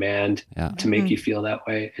and demand to make you feel that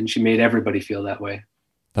way. And she made everybody feel that way.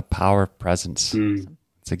 The power of presence.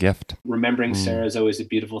 It's a gift. Remembering Sarah is always a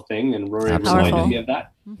beautiful thing, and Rory reminded me of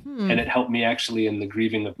that. And it helped me actually in the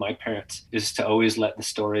grieving of my parents, is to always let the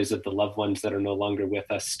stories of the loved ones that are no longer with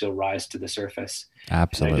us still rise to the surface.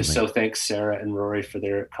 Absolutely. And I just so thank Sarah and Rory for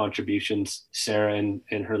their contributions. Sarah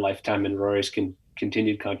in her lifetime, and Rory's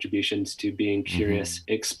continued contributions to being curious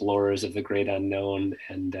explorers of the great unknown,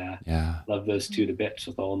 and love those two to bits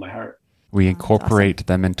with all of my heart. We incorporate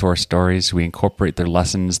them into our stories. We incorporate their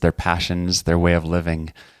lessons, their passions, their way of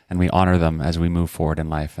living, and we honor them as we move forward in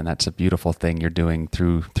life. And that's a beautiful thing you're doing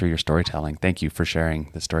through your storytelling. Thank you for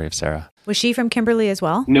sharing the story of Sarah. Was she from Kimberley as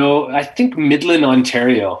well? No, I think Midland,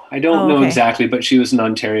 Ontario. I don't know exactly, but she was an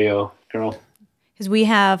Ontario girl. Because we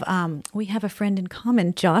have a friend in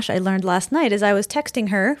common, Josh. I learned last night as I was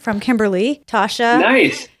texting her from Kimberley, Tasha.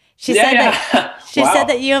 Nice. She said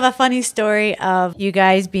that you have a funny story of you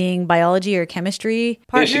guys being biology or chemistry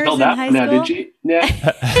partners in high school. Did she?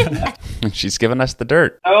 Yeah. She's given us the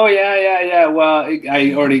dirt. Oh, yeah. Well,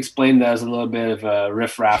 I already explained that as a little bit of a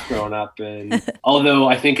riffraff growing up. And although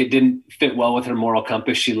I think it didn't fit well with her moral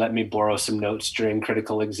compass, she let me borrow some notes during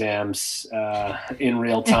critical exams in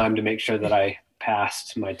real time to make sure that I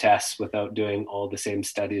passed my tests without doing all the same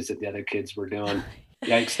studies that the other kids were doing.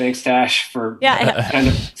 Yikes. Thanks, Tash, for kind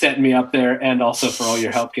of setting me up there, and also for all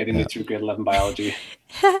your help getting me through grade 11 biology.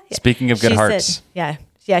 Speaking of good hearts.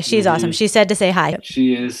 She's awesome. She said to say hi.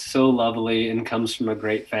 She is so lovely and comes from a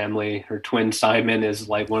great family. Her twin Simon is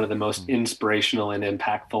like one of the most inspirational and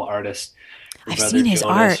impactful artists. I've seen his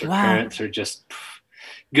art. Her parents are just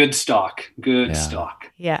good stock. Good stock.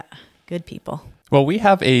 Yeah. Good people. Well, we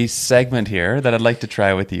have a segment here that I'd like to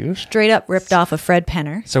try with you. Straight up ripped off of Fred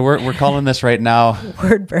Penner. So we're calling this right now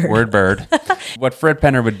Word Bird. What Fred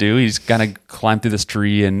Penner would do, he's going to climb through this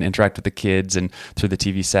tree and interact with the kids and through the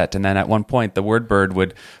TV set. And then at one point, the Word Bird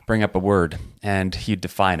would bring up a word and he'd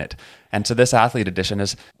define it. And so this athlete edition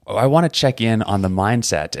is, I want to check in on the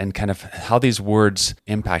mindset and kind of how these words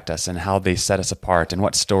impact us and how they set us apart and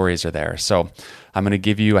what stories are there. So I'm going to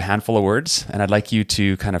give you a handful of words, and I'd like you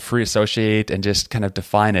to kind of free associate and just kind of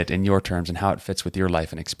define it in your terms and how it fits with your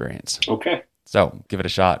life and experience. Okay. So give it a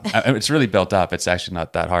shot. It's really built up. It's actually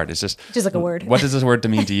not that hard. It's just like a word. What does this word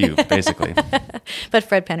mean to you, basically? But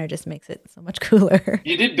Fred Penner just makes it so much cooler.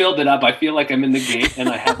 You did build it up. I feel like I'm in the gate, and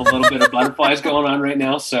I have a little bit of butterflies going on right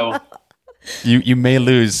now. So you may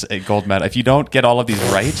lose a gold medal. If you don't get all of these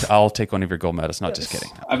right, I'll take one of your gold medals. Not just kidding.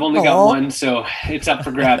 I've only got one, so it's up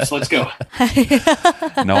for grabs. Let's go.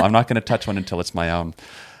 No, I'm not going to touch one until it's my own.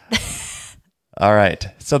 All right.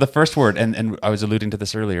 So the first word, and I was alluding to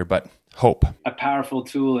this earlier, but hope. A powerful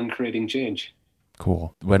tool in creating change.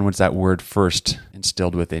 Cool. When was that word first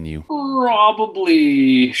instilled within you?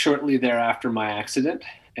 probably shortly thereafter my accident.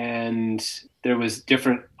 And there was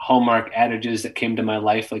different hallmark adages that came to my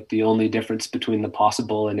life, like the only difference between the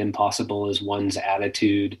possible and impossible is one's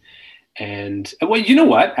attitude. And well, you know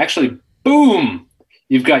what? Actually, boom,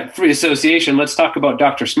 you've got free association. Let's talk about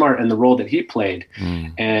Dr. Smart and the role that he played.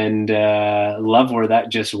 And love where that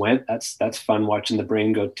just went. That's fun watching the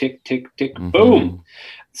brain go tick, tick, tick, boom.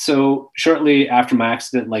 So shortly after my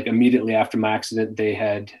accident, like immediately after my accident, they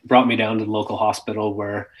had brought me down to the local hospital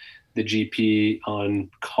where the GP on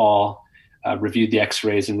call reviewed the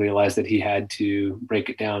x-rays and realized that he had to break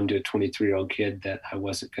it down to a 23-year-old kid that I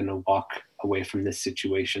wasn't going to walk away from this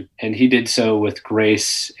situation. And he did so with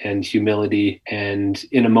grace and humility. And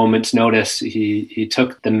in a moment's notice, he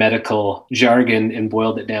took the medical jargon and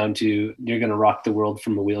boiled it down to, you're going to rock the world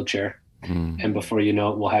from a wheelchair. And before you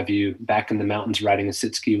know it, we'll have you back in the mountains riding a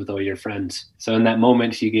sit ski with all your friends. So in that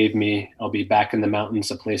moment, he gave me, I'll be back in the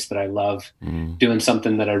mountains, a place that I love, doing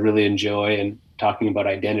something that I really enjoy, and talking about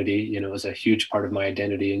identity. You know, it was a huge part of my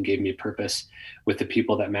identity and gave me purpose with the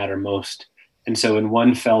people that matter most. And so in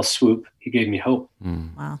one fell swoop, he gave me hope.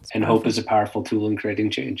 Wow, and hope is a powerful tool in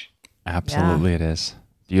creating change. Absolutely, it is.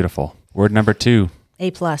 Beautiful. Word number 2. A+.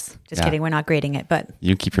 Just kidding. We're not grading it, but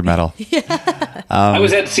you keep your medal. I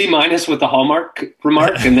was at C- with the hallmark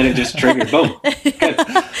remark, and then it just triggered. Boom.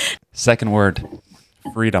 Good. Second word,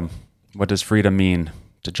 freedom. What does freedom mean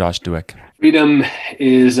to Josh Dueck? Freedom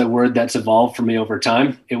is a word that's evolved for me over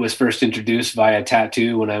time. It was first introduced via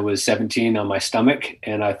tattoo when I was 17 on my stomach,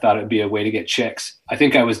 and I thought it'd be a way to get chicks. I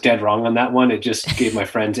think I was dead wrong on that one. It just gave my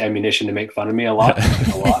friends ammunition to make fun of me a lot.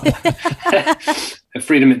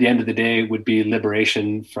 Freedom at the end of the day would be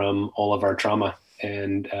liberation from all of our trauma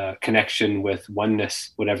and connection with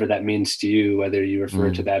oneness, whatever that means to you, whether you refer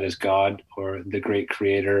to that as God or the great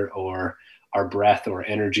creator or our breath or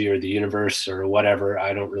energy or the universe or whatever.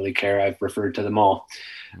 I don't really care. I've referred to them all.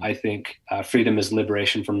 I think freedom is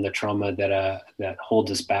liberation from the trauma that holds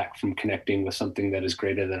us back from connecting with something that is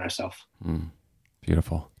greater than ourselves.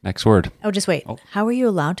 Beautiful. Next word. Oh, just wait. How were you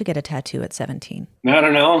allowed to get a tattoo at 17? I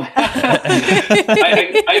don't know.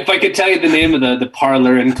 If I could tell you the name of the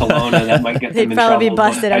parlor in Kelowna, that might get them in trouble. They'd probably be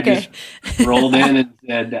busted. Okay. I just rolled in and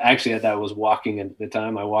said, actually, I was walking at the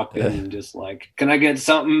time. I walked in and just like, can I get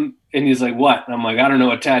something? And he's like, what? And I'm like, I don't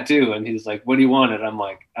know, a tattoo. And he's like, what do you want? And I'm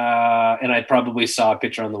like, and I probably saw a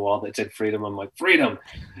picture on the wall that said freedom. I'm like, freedom.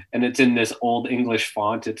 And it's in this old English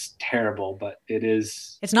font. It's terrible, but it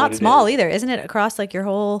is. It's not small either, isn't it? Across like your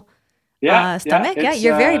whole stomach? Yeah,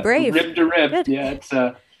 you're very brave. Rib to rib. Good.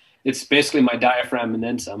 Yeah, it's basically my diaphragm and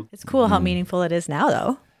then some. It's cool how meaningful it is now,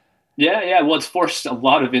 though. Yeah. Well, it's forced a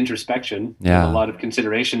lot of introspection, and a lot of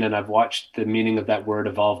consideration. And I've watched the meaning of that word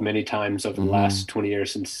evolve many times over the last 20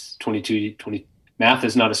 years since 20, math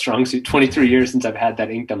is not a strong suit, 23 years since I've had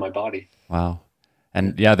that inked on my body. Wow.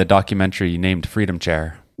 And the documentary named Freedom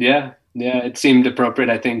Chair. Yeah. It seemed appropriate.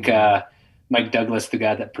 I think Mike Douglas, the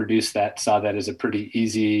guy that produced that, saw that as a pretty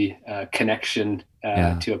easy connection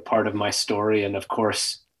to a part of my story. And of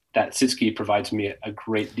course, that sit ski provides me a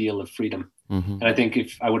great deal of freedom. And I think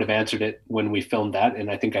if I would have answered it when we filmed that,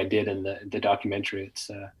 and I think I did in the documentary,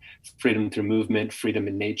 it's freedom through movement, freedom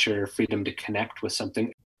in nature, freedom to connect with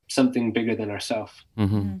something bigger than ourselves.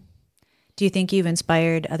 Do you think you've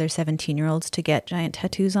inspired other 17-year-olds to get giant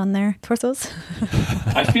tattoos on their torsos?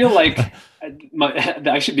 I feel like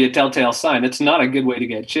I should be a telltale sign. It's not a good way to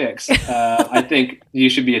get chicks. I think you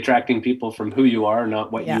should be attracting people from who you are,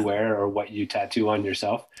 not what you wear or what you tattoo on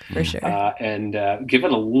yourself. For sure. And give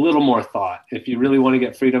it a little more thought. If you really want to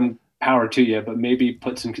get freedom, power to you, but maybe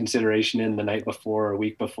put some consideration in the night before or a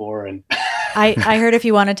week before. And I heard if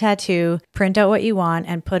you want a tattoo, print out what you want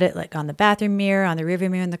and put it like on the bathroom mirror, on the rearview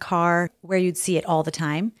mirror in the car, where you'd see it all the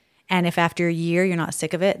time. And if after a year you're not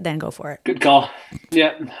sick of it, then go for it. Good call.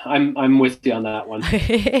 Yeah, I'm with you on that one.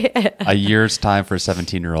 A year's time for a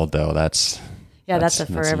 17-year-old, though. That's a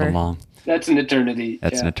forever. That's long. That's an eternity.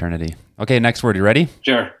 That's an eternity. Okay, next word. You ready?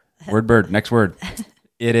 Sure. Word bird. Next word.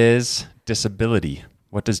 It is disability.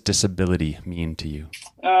 What does disability mean to you?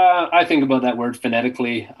 I think about that word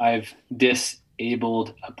phonetically. I've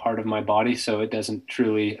disabled a part of my body, so it doesn't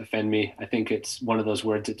truly offend me. I think it's one of those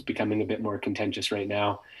words that's becoming a bit more contentious right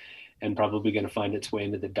now and probably going to find its way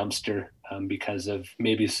into the dumpster because of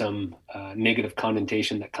maybe some negative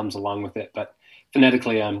connotation that comes along with it. But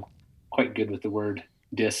phonetically, I'm quite good with the word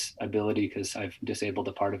disability because I've disabled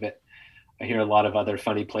a part of it. I hear a lot of other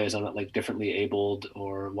funny plays on it, like differently abled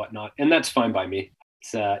or whatnot, and that's fine by me.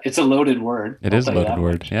 It's a loaded word. It is a loaded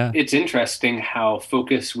word, yeah. It's interesting how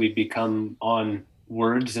focused we've become on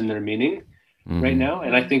words and their meaning right now.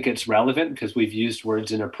 And I think it's relevant because we've used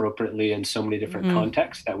words inappropriately in so many different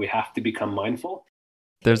contexts that we have to become mindful.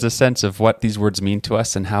 There's a sense of what these words mean to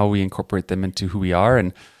us and how we incorporate them into who we are.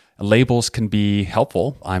 And labels can be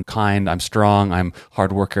helpful. I'm kind, I'm strong, I'm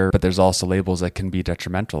hard worker, but there's also labels that can be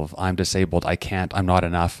detrimental. I'm disabled, I can't, I'm not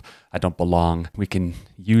enough, I don't belong. We can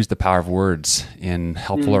use the power of words in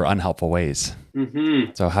helpful or unhelpful ways.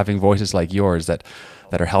 So having voices like yours that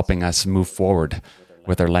are helping us move forward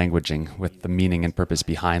with our languaging, with the meaning and purpose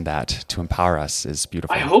behind that to empower us is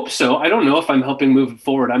beautiful. I hope so. I don't know if I'm helping move it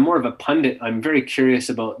forward. I'm more of a pundit. I'm very curious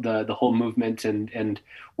about the whole movement and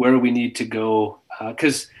where we need to go.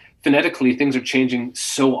 Because phonetically, things are changing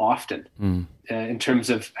so often in terms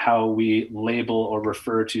of how we label or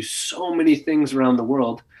refer to so many things around the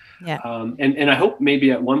world. Yeah. And I hope maybe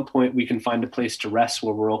at one point we can find a place to rest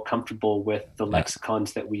where we're all comfortable with the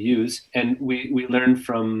lexicons that we use. And we learn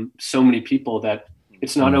from so many people that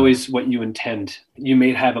it's not always what you intend. You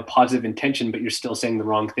may have a positive intention, but you're still saying the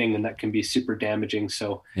wrong thing, and that can be super damaging.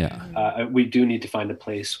 So we do need to find a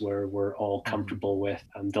place where we're all comfortable with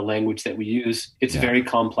the language that we use. It's very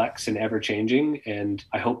complex and ever-changing, and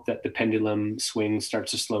I hope that the pendulum swing starts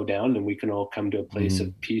to slow down and we can all come to a place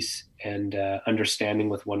of peace and understanding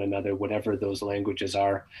with one another, whatever those languages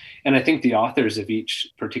are. And I think the authors of each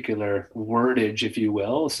particular wordage, if you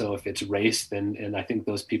will, so if it's race, then I think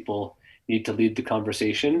those people need to lead the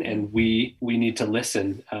conversation, and we need to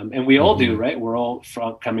listen. And we all do, right? We're all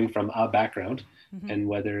coming from a background, and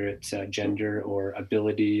whether it's gender or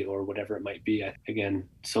ability or whatever it might be, again,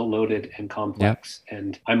 so loaded and complex.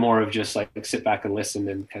 And I'm more of just like sit back and listen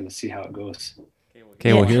and kind of see how it goes.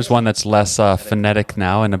 Okay, well, here's one that's less phonetic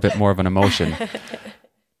now and a bit more of an emotion.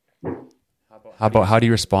 How do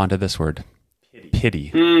you respond to this word?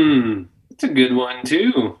 Pity. It's a good one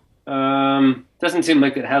too. Doesn't seem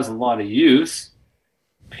like it has a lot of use.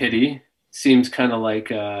 Pity seems kind of like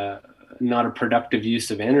not a productive use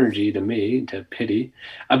of energy to me, to pity.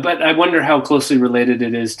 But I wonder how closely related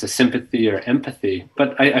it is to sympathy or empathy.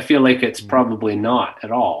 But I feel like it's probably not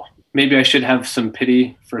at all. Maybe I should have some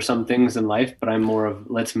pity for some things in life, but I'm more of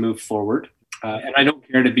let's move forward. And I don't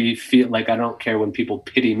care I don't care when people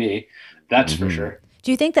pity me. That's for sure. Do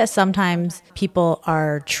you think that sometimes people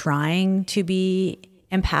are trying to be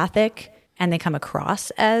empathic and they come across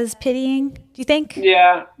as pitying? Do you think?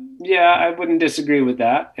 Yeah, I wouldn't disagree with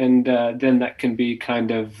that. And then that can be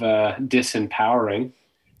kind of disempowering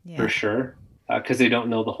for sure, because they don't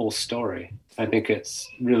know the whole story. I think it's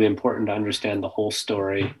really important to understand the whole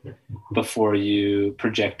story before you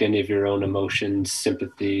project any of your own emotions,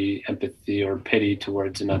 sympathy, empathy, or pity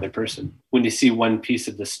towards another person. When you see one piece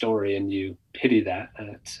of the story and you pity that,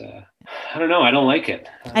 it's, I don't know. I don't like it.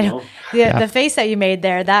 I know. The face that you made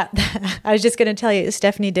there, that I was just going to tell you,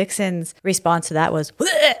 Stephanie Dixon's response to that was,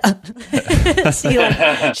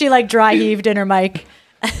 she dry heaved in her mic.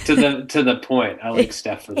 to the point. I like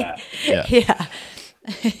Steph for that.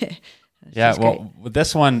 Yeah, well, with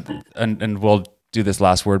this one, and we'll do this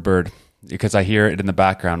last word, Bird, because I hear it in the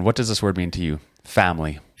background. What does this word mean to you?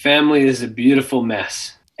 Family. Family is a beautiful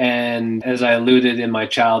mess. And as I alluded in my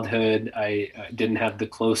childhood, I didn't have the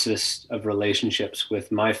closest of relationships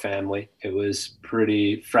with my family. It was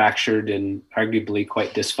pretty fractured and arguably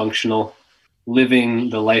quite dysfunctional. Living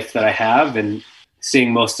the life that I have and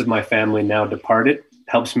seeing most of my family now departed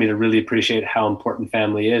helps me to really appreciate how important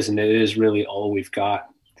family is. And it is really all we've got.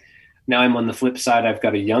 Now I'm on the flip side. I've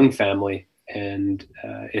got a young family, and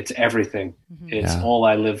it's everything. It's all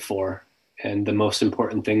I live for, and the most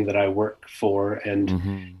important thing that I work for.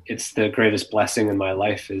 And it's the greatest blessing in my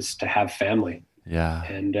life is to have family. Yeah.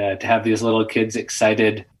 And to have these little kids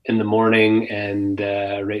excited in the morning and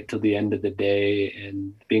right till the end of the day,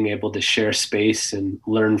 and being able to share space and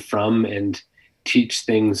learn from and teach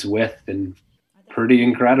things with, and pretty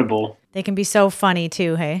incredible. They can be so funny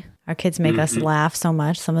too, hey? Our kids make us laugh so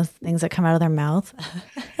much, some of the things that come out of their mouth.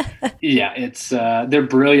 Yeah, it's they're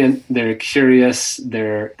brilliant, they're curious,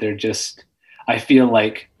 they're just, I feel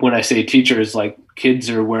like when I say teachers, like kids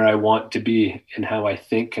are where I want to be in how I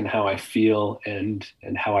think and how I feel and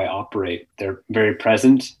how I operate. They're very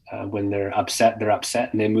present. When they're upset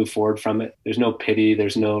and they move forward from it. There's no pity,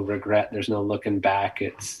 there's no regret, there's no looking back.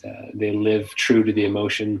 It's they live true to the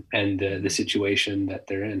emotion and the situation that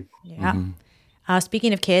they're in. Yeah.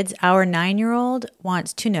 Speaking of kids, our 9-year-old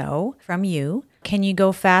wants to know from you, can you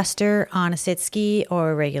go faster on a sit ski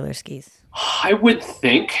or regular skis? I would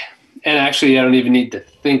think, and actually I don't even need to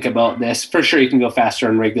think about this. For sure you can go faster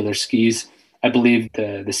on regular skis. I believe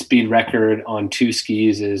the speed record on 2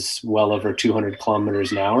 skis is well over 200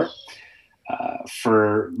 kilometers an hour.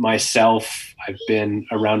 For myself, I've been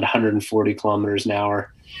around 140 kilometers an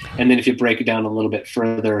hour. And then if you break it down a little bit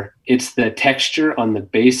further, it's the texture on the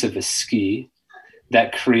base of a ski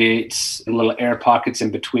that creates little air pockets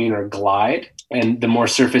in between, or glide. And the more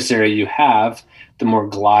surface area you have, the more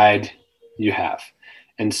glide you have.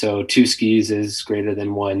 And so 2 skis is greater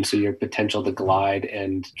than 1. So your potential to glide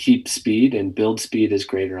and keep speed and build speed is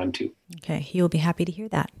greater on 2. Okay. He will be happy to hear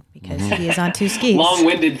that because he is on 2 skis.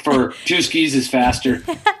 Long-winded for 2 skis is faster.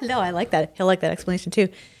 No, I like that. He'll like that explanation too.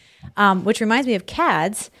 Which reminds me of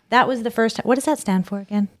CADS. That was the first time. What does that stand for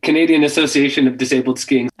again? Canadian Association of Disabled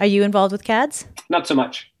Skiing. Are you involved with CADS? Not so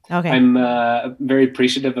much. Okay. I'm very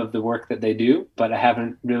appreciative of the work that they do, but I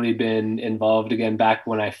haven't really been involved. Again, back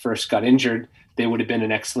when I first got injured, they would have been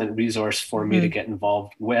an excellent resource for me to get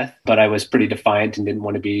involved with, but I was pretty defiant and didn't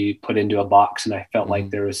want to be put into a box. And I felt like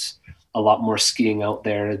there was a lot more skiing out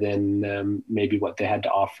there than maybe what they had to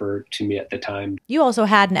offer to me at the time. You also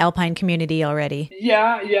had an alpine community already.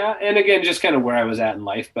 Yeah. And again, just kind of where I was at in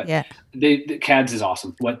life. But the CADS is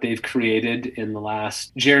awesome. What they've created in the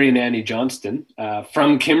last, Jerry and Annie Johnston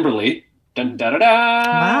from Kimberley,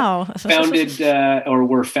 wow. founded or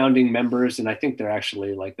were founding members. And I think they're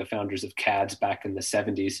actually like the founders of CADS back in the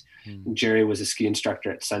 70s. Jerry was a ski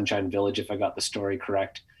instructor at Sunshine Village, if I got the story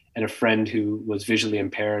correct. And a friend who was visually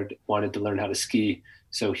impaired wanted to learn how to ski.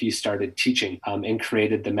 So he started teaching and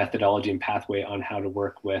created the methodology and pathway on how to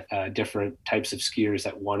work with different types of skiers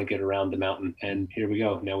that want to get around the mountain. And here we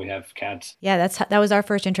go. Now we have CADS. Yeah, that was our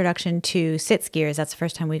first introduction to sit skiers. That's the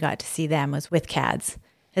first time we got to see them was with CADS.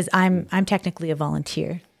 Because I'm technically a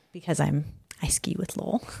volunteer because I ski with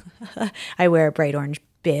Lowell. I wear a bright orange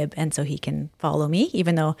bib, and so he can follow me,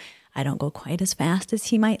 even though I don't go quite as fast as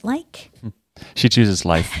he might like. She chooses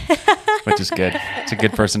life, which is good. It's a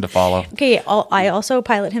good person to follow. Okay, I also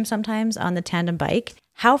pilot him sometimes on the tandem bike.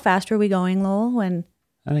 How fast were we going, Lowell? When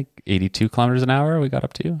I think 82 kilometers an hour we got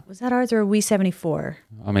up to. Was that ours or were we 74?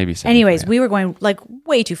 Oh, maybe 74. Anyways, we were going like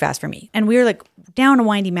way too fast for me. And we were like down a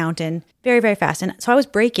windy mountain very, very fast. And so I was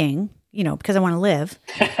braking, because I want to live.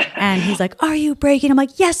 And he's like, are you braking? I'm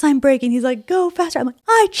like, yes, I'm braking. He's like, go faster. I'm like,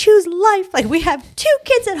 I choose life. Like, we have 2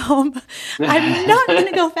 kids at home. I'm not going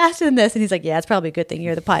to go faster than this. And he's like, yeah, it's probably a good thing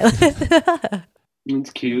you're the pilot. It's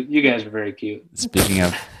cute. You guys are very cute. Speaking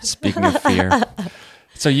of fear.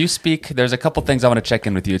 So you speak, there's a couple things I want to check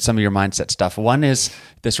in with you. It's some of your mindset stuff. One is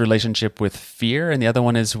this relationship with fear, and the other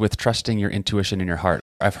one is with trusting your intuition in your heart.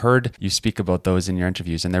 I've heard you speak about those in your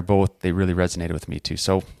interviews, and they really resonated with me too.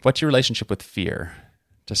 So what's your relationship with fear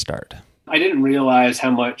to start? I didn't realize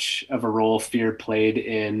how much of a role fear played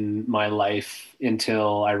in my life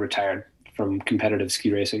until I retired from competitive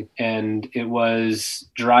ski racing. And it was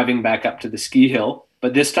driving back up to the ski hill,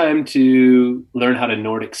 but this time to learn how to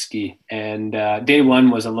Nordic ski. And day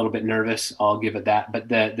one was a little bit nervous, I'll give it that. But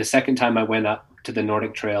the second time I went up to the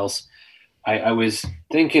Nordic trails, I was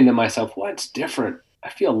thinking to myself, what's different? I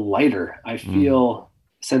feel lighter. I feel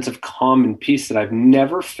a sense of calm and peace that I've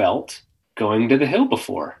never felt going to the hill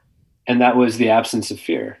before. And that was the absence of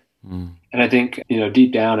fear. And I think,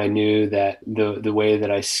 deep down, I knew that the way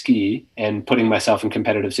that I ski and putting myself in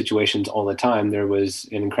competitive situations all the time, there was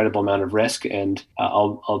an incredible amount of risk. And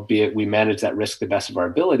albeit we manage that risk the best of our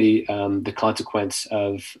ability, the consequence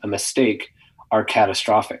of a mistake are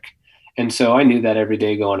catastrophic. And so I knew that every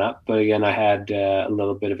day going up. But again, I had a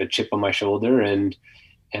little bit of a chip on my shoulder and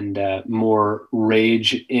more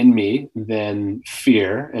rage in me than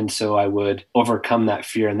fear. And so I would overcome that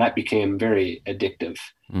fear, and that became very addictive.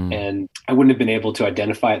 And I wouldn't have been able to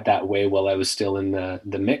identify it that way while I was still in the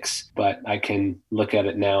mix, but I can look at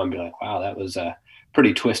it now and be like, wow, that was a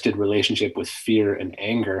pretty twisted relationship with fear and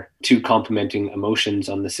anger, 2 complementing emotions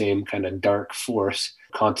on the same kind of dark force,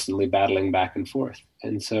 constantly battling back and forth.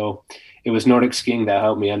 And so it was Nordic skiing that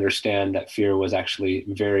helped me understand that fear was actually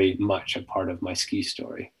very much a part of my ski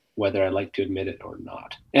story, whether I like to admit it or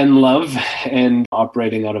not. And love and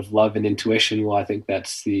operating out of love and intuition, well, I think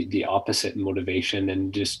that's the opposite motivation,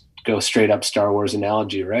 and just go straight up Star Wars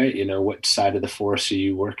analogy, right? What side of the Force are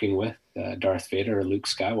you working with, Darth Vader or Luke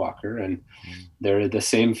Skywalker? And they're the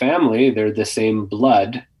same family, they're the same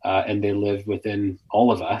blood, and they live within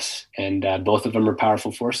all of us. And both of them are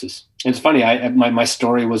powerful forces. It's funny, my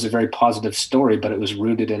story was a very positive story, but it was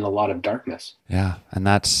rooted in a lot of darkness. Yeah, and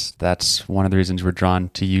that's one of the reasons we're drawn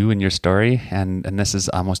to you and your story. And this is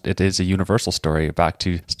it is a universal story back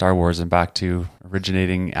to Star Wars and back to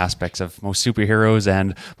originating aspects of most superheroes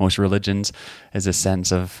and most religions, is a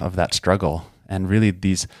sense of that struggle. And really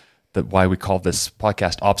why we call this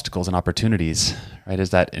podcast Obstacles and Opportunities, right? Is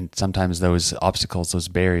that sometimes those obstacles, those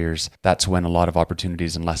barriers, that's when a lot of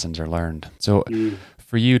opportunities and lessons are learned. So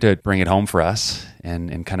For you to bring it home for us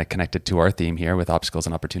and kind of connect it to our theme here with obstacles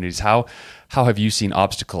and opportunities, how have you seen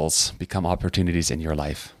obstacles become opportunities in your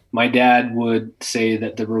life? My dad would say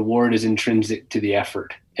that the reward is intrinsic to the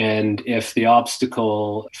effort. And if the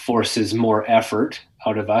obstacle forces more effort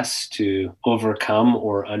out of us to overcome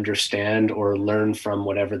or understand or learn from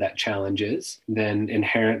whatever that challenge is, then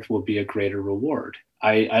inherent will be a greater reward.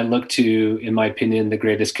 I look to, in my opinion, the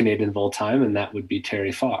greatest Canadian of all time, and that would be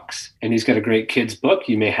Terry Fox. And he's got a great kids book.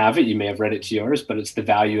 You may have it, you may have read it to yours, but it's the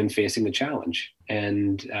value in facing a challenge.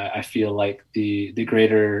 And I feel like the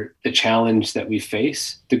greater the challenge that we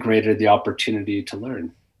face, the greater the opportunity to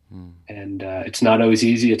learn. And it's not always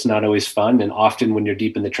easy. It's not always fun. And often when you're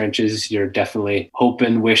deep in the trenches, you're definitely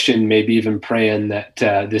hoping, wishing, maybe even praying that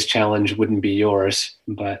this challenge wouldn't be yours.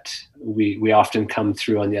 But we often come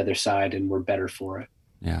through on the other side and we're better for it.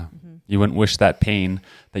 Yeah. You wouldn't wish that pain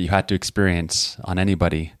that you had to experience on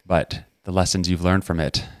anybody, but the lessons you've learned from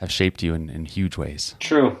it have shaped you in huge ways.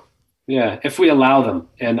 True. Yeah, if we allow them.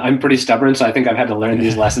 And I'm pretty stubborn, so I think I've had to learn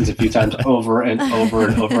these lessons a few times over and over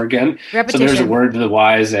and over again. Repetition. So there's a word to the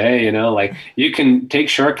wise, like you can take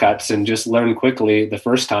shortcuts and just learn quickly the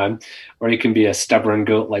first time, or you can be a stubborn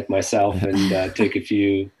goat like myself and take a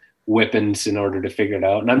few whippings in order to figure it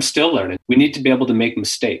out. And I'm still learning. We need to be able to make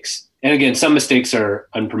mistakes. And again, some mistakes are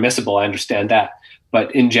unpermissible. I understand that.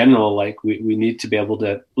 But in general, like we need to be able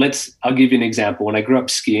to, I'll give you an example. When I grew up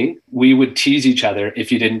skiing, we would tease each other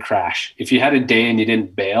if you didn't crash. If you had a day and you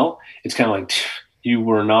didn't bail, it's kind of like, you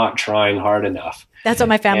were not trying hard enough. That's what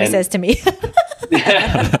my family says to me.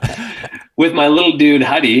 With my little dude,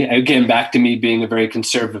 Huddy, again, back to me being a very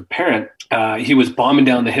conservative parent, he was bombing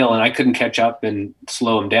down the hill and I couldn't catch up and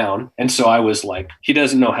slow him down. And so I was like, he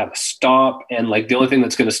doesn't know how to stop. And like the only thing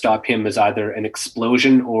that's going to stop him is either an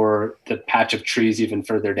explosion or the patch of trees even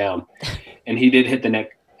further down. And he did hit the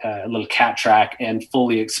neck, a little cat track, and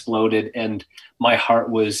fully exploded. And my heart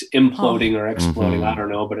was imploding or exploding. I don't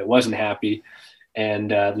know, but it wasn't happy.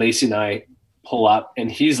 And Lacey and I pull up and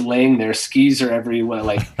he's laying there. Skis are everywhere.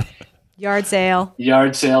 Like Yard sale.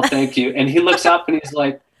 Thank you. And he looks up and he's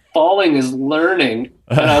like, falling is learning.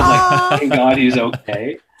 And I was like, thank God he's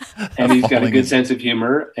okay. And he's got a good sense of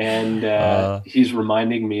humor. And he's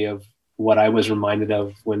reminding me of what I was reminded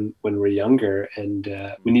of when we're younger. And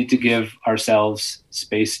we need to give ourselves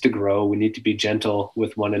space to grow. We need to be gentle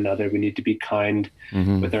with one another. We need to be kind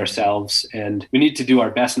with ourselves. And we need to do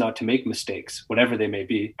our best not to make mistakes, whatever they may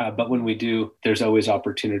be. But when we do, there's always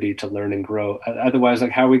opportunity to learn and grow. Otherwise,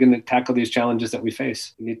 like, how are we going to tackle these challenges that we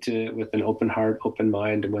face? We need to, with an open heart, open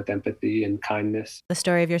mind, and with empathy and kindness. The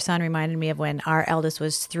story of your son reminded me of when our eldest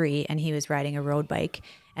was 3 and he was riding a road bike.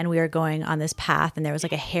 And we were going on this path and there was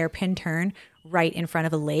like a hairpin turn right in front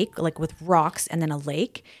of a lake, like with rocks and then a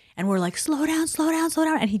lake. And we're like, slow down, slow down, slow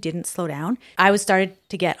down. And he didn't slow down. I was started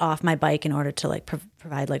to get off my bike in order to like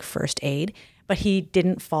provide like first aid. But he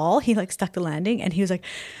didn't fall. He like stuck the landing and he was like,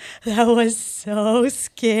 that was so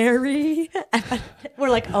scary. And we're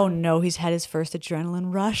like, oh no, he's had his first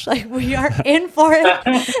adrenaline rush. Like, we are in for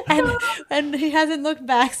it. And he hasn't looked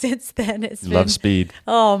back since then. It's been, love speed.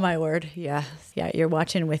 Oh my word. Yeah. Yeah. You're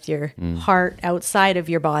watching with your heart outside of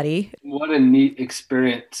your body. What a neat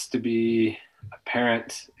experience to be a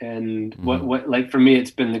parent. And what like for me,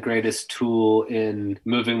 it's been the greatest tool in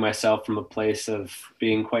moving myself from a place of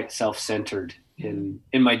being quite self-centered in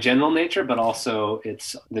my general nature, but also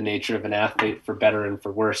it's the nature of an athlete, for better and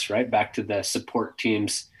for worse, right? Back to the support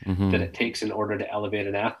teams that it takes in order to elevate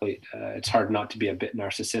an athlete. It's hard not to be a bit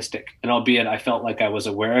narcissistic. And albeit I felt like I was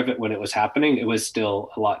aware of it when it was happening, it was still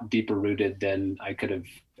a lot deeper rooted than I could have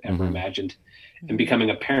ever imagined. And becoming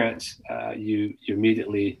a parent, you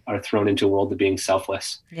immediately are thrown into a world of being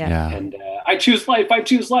selfless. Yeah. And I choose life.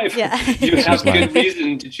 Yeah. You have good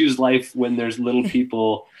reason to choose life when there's little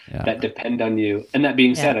people that depend on you. And that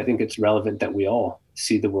being said, I think it's relevant that we all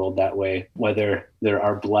see the world that way, whether they're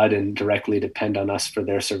our blood and directly depend on us for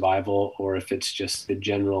their survival, or if it's just the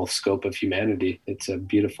general scope of humanity. It's a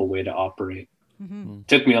beautiful way to operate.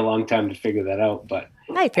 Took me a long time to figure that out, but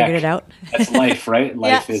I figured it out. That's life, right?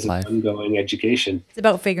 Life is an ongoing education. It's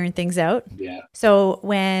about figuring things out. Yeah. So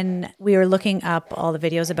when we were looking up all the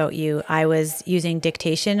videos about you, I was using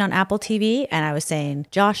dictation on Apple TV and I was saying,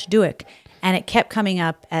 Josh Dueck. And it kept coming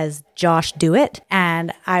up as Josh Do It.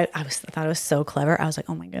 And I thought it was so clever. I was like,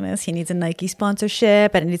 oh my goodness, he needs a Nike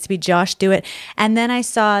sponsorship and it needs to be Josh Do It. And then I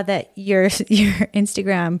saw that your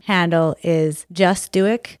Instagram handle is Just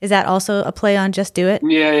Dueck. Is that also a play on Just Do It?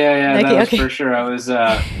 Yeah. Nike, that was for sure. I was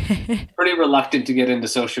pretty reluctant to get into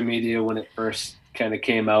social media when it first kind of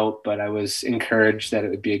came out, but I was encouraged that it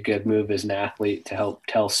would be a good move as an athlete to help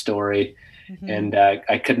tell story And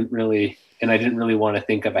I couldn't really, and I didn't really want to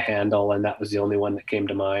think of a handle, and that was the only one that came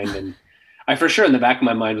to mind. And I, for sure, in the back of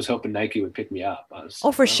my mind, was hoping Nike would pick me up.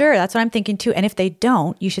 For sure. That's what I'm thinking too. And if they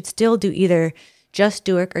don't, you should still do either Just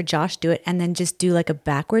Do It or Josh Do It, and then just do like a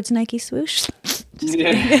backwards Nike swoosh.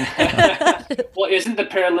 Yeah. Well, isn't the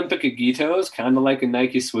Paralympic Agitos kind of like a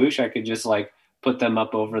Nike swoosh? I could just like put them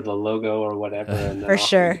up over the logo or whatever. And for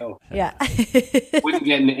sure. Yeah. Wouldn't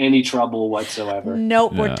get in any trouble whatsoever.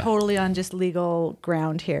 Nope. We're totally on just legal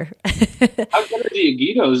ground here. How good are the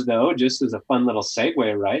Agitos though? Just as a fun little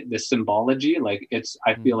segue, right? The symbology, like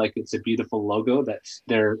I feel like it's a beautiful logo that's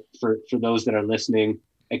there for those that are listening,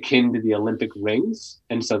 akin to the Olympic rings.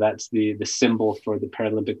 And so that's the symbol for the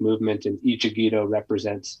Paralympic movement. And each Agito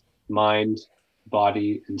represents mind,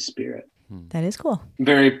 body, and spirit. That is cool.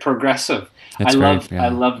 Very progressive. I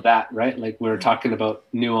love that, right? Like we're talking about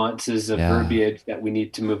nuances of verbiage that we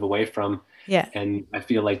need to move away from. Yeah. And I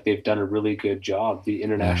feel like they've done a really good job, the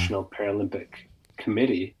International Paralympic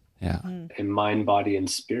Committee. Yeah. In mind, body, and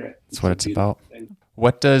spirit. That's what it's about.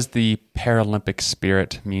 What does the Paralympic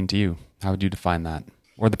spirit mean to you? How would you define that?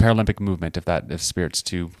 Or the Paralympic movement, if spirit's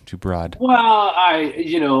too broad? Well,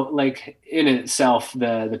 like in itself,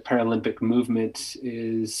 the Paralympic movement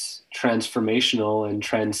is transformational and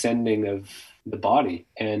transcending of the body.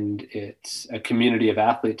 And it's a community of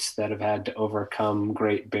athletes that have had to overcome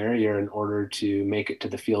great barrier in order to make it to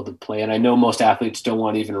the field of play. And I know most athletes don't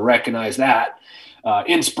want to even recognize that.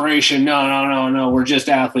 Inspiration, no, we're just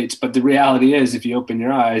athletes. But the reality is, if you open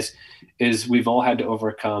your eyes, is we've all had to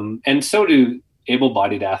overcome, and so do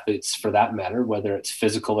able-bodied athletes for that matter, whether it's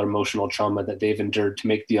physical or emotional trauma that they've endured to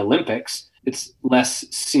make the Olympics. It's less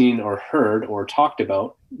seen or heard or talked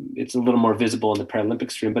about. It's a little more visible in the Paralympic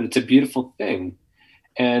stream, but it's a beautiful thing.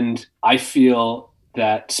 And I feel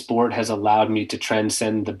that sport has allowed me to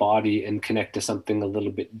transcend the body and connect to something a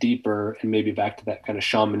little bit deeper, and maybe back to that kind of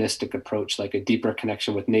shamanistic approach, like a deeper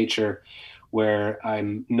connection with nature, where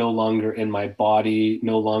I'm no longer in my body,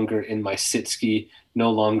 no longer in my sit ski, no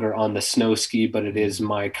longer on the snow ski, but it is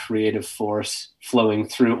my creative force flowing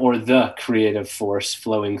through, or the creative force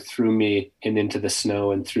flowing through me and into the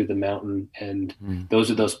snow and through the mountain. And those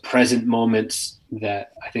are those present moments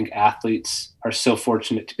that I think athletes are so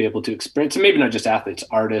fortunate to be able to experience. And maybe not just athletes,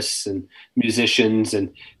 artists and musicians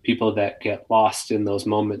and people that get lost in those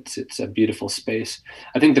moments. It's a beautiful space.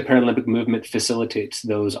 I think the Paralympic movement facilitates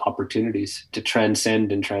those opportunities to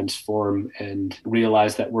transcend and transform and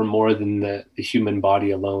realize that we're more than the human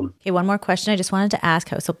body alone. Okay, one more question I just wanted to ask.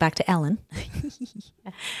 So back to Ellen.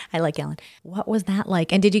 I like Ellen. What was that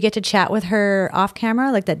like? And did you get to chat with her off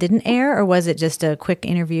camera, like that didn't air, or was it just a quick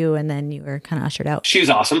interview and then you were kind of ushered out? She was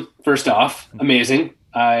awesome. First off, amazing.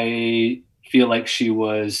 I feel like she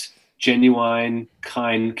was genuine,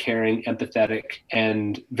 kind, caring, empathetic,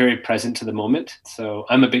 and very present to the moment. So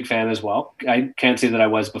I'm a big fan as well. I can't say that I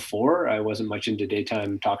was before. I wasn't much into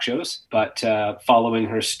daytime talk shows, but following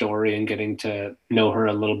her story and getting to know her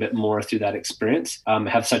a little bit more through that experience,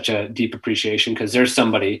 have such a deep appreciation, because there's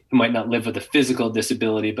somebody who might not live with a physical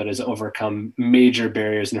disability, but has overcome major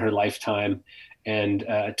barriers in her lifetime and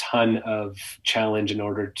a ton of challenge in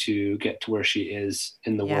order to get to where she is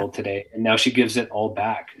in the world today. And now she gives it all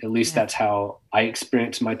back. At least that's how I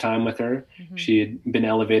experienced my time with her. Mm-hmm. She had been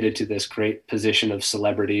elevated to this great position of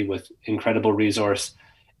celebrity with incredible resource,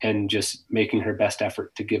 and just making her best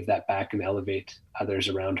effort to give that back and elevate others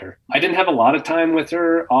around her. I didn't have a lot of time with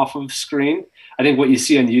her off of screen. I think what you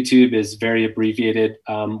see on YouTube is very abbreviated.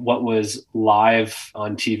 What was live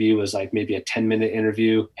on TV was like maybe a 10-minute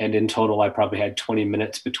interview. And in total, I probably had 20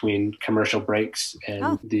 minutes between commercial breaks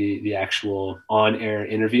and the actual on-air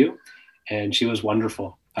interview. And she was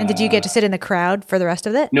wonderful. And did you get to sit in the crowd for the rest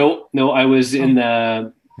of it? No, I was in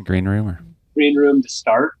the green room to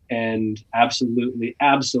start, and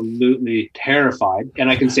absolutely terrified.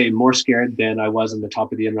 And I can say more scared than I was on the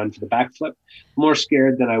top of the end run for the backflip, more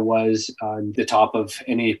scared than I was on the top of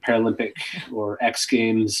any Paralympic or X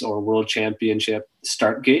Games or World Championship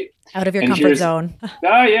start gate. Out of your comfort zone.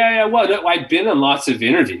 Yeah. Well, I've been on lots of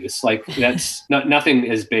interviews. Like that's nothing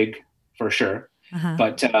is big for sure. Uh-huh.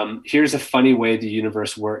 But here's a funny way the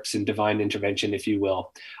universe works in divine intervention, if you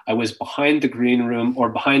will. I was behind the green room, or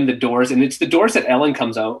behind the doors, and it's the doors that Ellen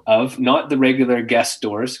comes out of, not the regular guest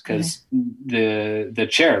doors, because the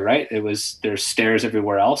chair, right? There's stairs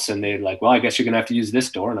everywhere else, and they're like, well, I guess you're gonna have to use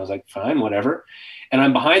this door. And I was like, fine, whatever. And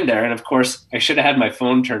I'm behind there, and of course, I should have had my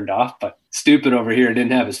phone turned off, but stupid over here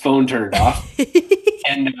didn't have his phone turned off.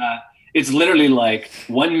 And it's literally like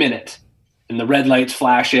 1 minute. And the red lights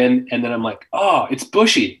flash in, and then I'm like, oh, it's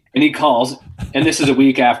Bushy. And he calls, and this is a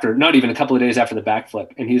week after, not even a couple of days after the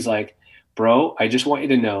backflip. And he's like, bro, I just want you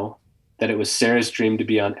to know that it was Sarah's dream to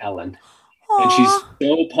be on Ellen. And she's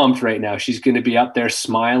so pumped right now. She's going to be up there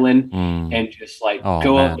smiling and just like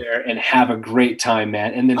go out there and have a great time,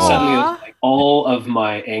 man. And then suddenly it was like all of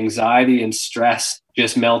my anxiety and stress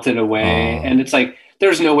just melted away. And it's like,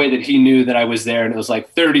 there's no way that he knew that I was there. And it was like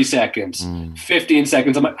 30 seconds, 15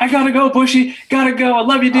 seconds. I'm like, I gotta go, Bushy. Gotta go. I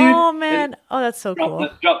love you, dude. Oh, man. That's so cool.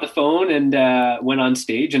 Dropped the phone and went on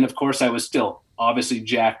stage. And of course, I was still obviously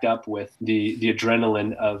jacked up with the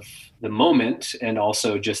adrenaline of the moment, and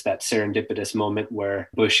also just that serendipitous moment where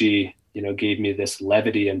Bushy, gave me this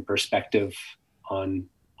levity and perspective on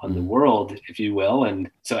the world, if you will. And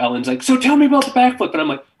so Ellen's like, so tell me about the backflip. And I'm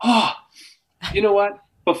like, you know what?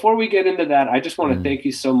 Before we get into that, I just want to thank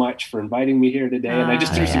you so much for inviting me here today. And I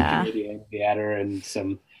just threw some community energy at her and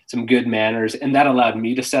some good manners, and that allowed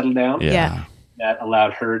me to settle down. Yeah. That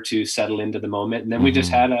allowed her to settle into the moment. And then we just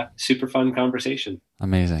had a super fun conversation.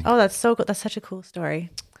 Amazing. Oh, that's so cool. That's such a cool story.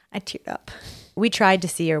 I teared up. We tried to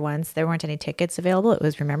see her once. There weren't any tickets available. It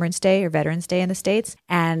was Remembrance Day or Veterans Day in the States.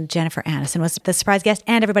 And Jennifer Aniston was the surprise guest,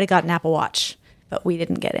 and everybody got an Apple Watch, but we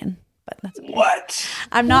didn't get in. But that's okay. What?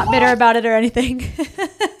 I'm not bitter about it or anything.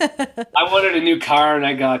 I wanted a new car, and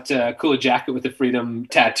I got a cool jacket with the Freedom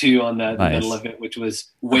tattoo on the middle of it, which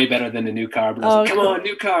was way better than a new car. But I was like, come on,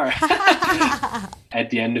 new car. At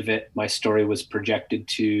the end of it, my story was projected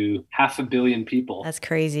to 500 million people. That's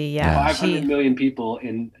crazy. Yeah. 500 million people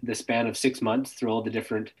in the span of 6 months through all the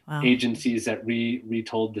different agencies that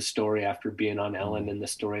retold the story after being on Ellen and the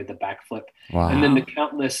story of the backflip. Wow. And then the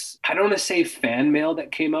countless, I don't want to say fan mail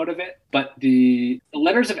that came out of it, but the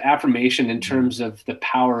letters of affirmation in terms of the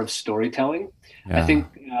power of storytelling. I think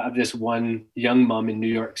of this one young mom in New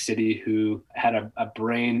York City who had a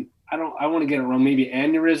brain, I want to get it wrong, maybe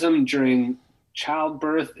aneurysm during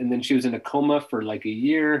childbirth, and then she was in a coma for like a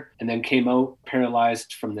year and then came out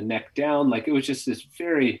paralyzed from the neck down. Like, it was just this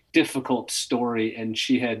very difficult story, and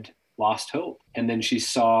she had lost hope. And then she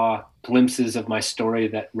saw glimpses of my story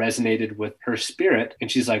that resonated with her spirit, and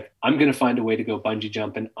she's like, I'm going to find a way to go bungee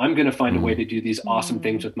jumping. I'm going to find a way to do these awesome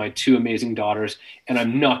things with my 2 amazing daughters, and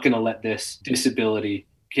I'm not going to let this disability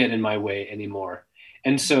get in my way anymore.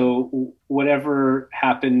 And so whatever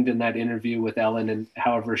happened in that interview with Ellen, and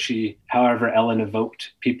however Ellen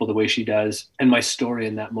evoked people the way she does, and my story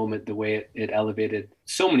in that moment, the way it elevated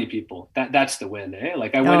so many people, that's the win, eh?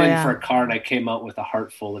 Like, I went in for a car and I came out with a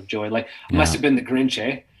heart full of joy. Like, I must have been the Grinch,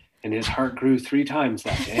 eh? And his heart grew 3 times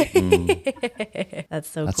that day. That's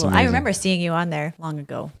so cool. Amazing. I remember seeing you on there long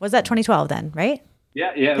ago. Was that 2012 then, right?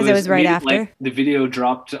 Yeah. Because it was right after. Like, the video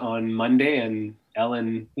dropped on Monday, and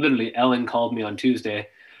Ellen called me on Tuesday,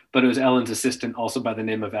 but it was Ellen's assistant, also by the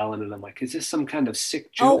name of Ellen. And I'm like, is this some kind of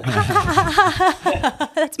sick joke?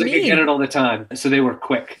 That's like, mean. I get it all the time. So they were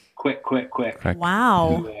quick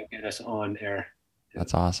Wow. to get us on air.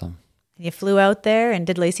 That's awesome. You flew out there, and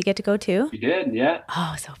did Lacey get to go too? You did, yeah.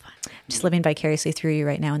 Oh, so fun. Just living vicariously through you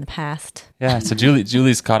right now in the past. Yeah, so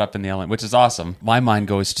Julie's caught up in the Ellen, which is awesome. My mind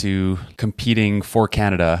goes to competing for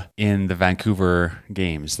Canada in the Vancouver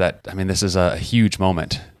Games. This is a huge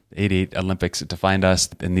moment. 88 Olympics to find us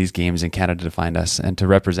in these games in Canada, to find us and to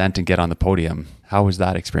represent and get on the podium. How was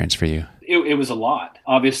that experience for you? It was a lot.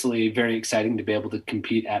 Obviously, very exciting to be able to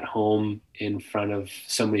compete at home in front of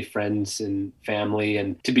so many friends and family,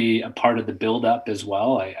 and to be a part of the build-up as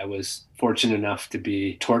well. I was fortunate enough to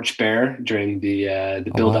be torchbearer during the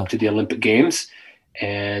build-up to the Olympic Games,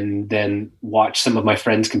 and then watch some of my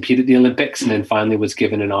friends compete at the Olympics, and then finally was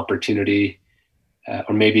given an opportunity,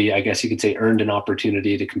 or maybe I guess you could say earned an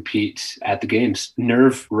opportunity to compete at the Games.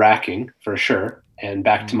 Nerve-wracking for sure. And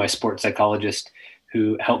back to my sports psychologist,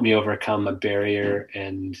 who helped me overcome a barrier,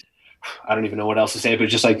 and I don't even know what else to say, but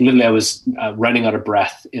just like literally I was running out of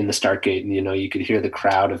breath in the start gate, and you could hear the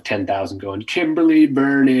crowd of 10,000 going, Kimberly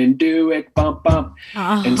Vernon, do it, bump, bump.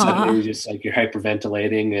 And suddenly you're just like, you're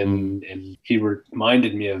hyperventilating, and he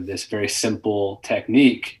reminded me of this very simple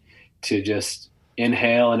technique to just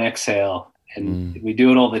inhale and exhale. And we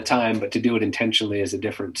do it all the time, but to do it intentionally is a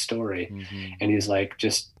different story. And he's like,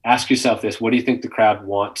 just ask yourself this: what do you think the crowd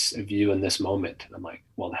wants of you in this moment? And I'm like,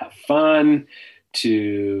 well, to have fun,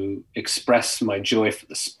 to express my joy for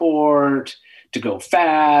the sport, to go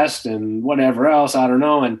fast, and whatever else, I don't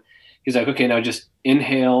know. And he's like, okay, now just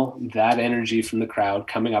inhale that energy from the crowd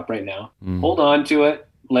coming up right now. Hold on to it,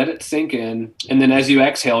 let it sink in. And then as you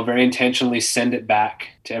exhale, very intentionally send it back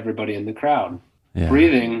to everybody in the crowd. Yeah.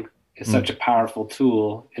 Breathing is such a powerful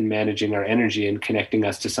tool in managing our energy and connecting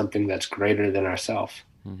us to something that's greater than ourselves.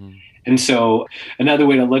 And so another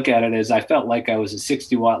way to look at it is I felt like I was a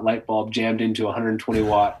 60-watt light bulb jammed into a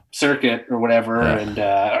 120-watt circuit or whatever, and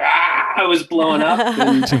I was blowing up.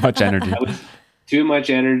 And too much energy. Too much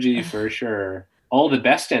energy for sure. All the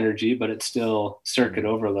best energy, but it's still circuit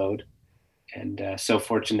overload. And so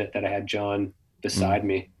fortunate that I had John beside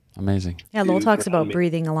me. Amazing. Yeah, Lowell talks about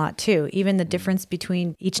breathing a lot too, even the difference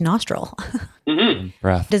between each nostril.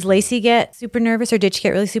 Breath. Does Lacey get super nervous, or did she get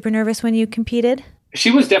really super nervous when you competed?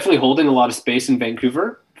 She was definitely holding a lot of space in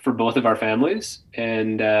Vancouver for both of our families,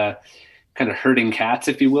 and kind of herding cats,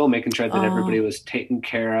 if you will, making sure that everybody was taken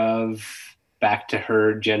care of, back to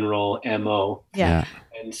her general MO. Yeah.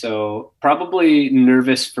 And so probably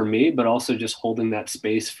nervous for me, but also just holding that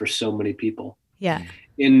space for so many people. Yeah.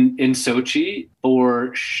 In Sochi,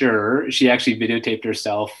 for sure, she actually videotaped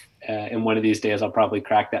herself. And one of these days, I'll probably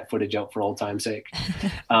crack that footage out for old time's sake.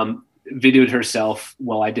 Videoed herself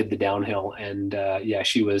while I did the downhill. And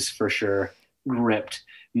she was for sure gripped,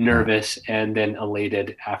 nervous, and then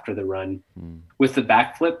elated after the run. With the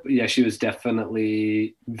backflip, she was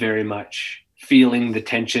definitely very much feeling the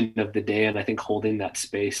tension of the day, and I think holding that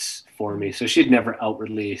space for me. So she'd never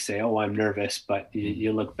outwardly say, "Oh, I'm nervous," but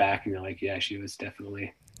you look back and you're like, "Yeah, she was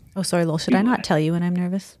definitely." Oh, sorry, Lowell. Should I not tell you when I'm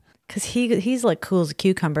nervous? Because he's like cool as a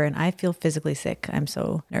cucumber, and I feel physically sick. I'm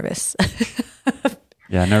so nervous.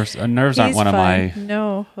 Yeah, nerves aren't one of my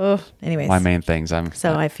anyways, my main things.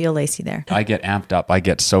 I feel Lacey there. I get amped up. I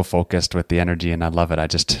get so focused with the energy, and I love it. I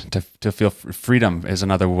just to feel freedom is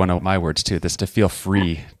another one of my words too. This to feel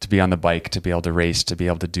free, to be on the bike, to be able to race, to be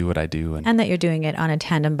able to do what I do, and that you're doing it on a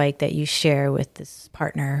tandem bike that you share with this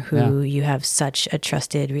partner who you have such a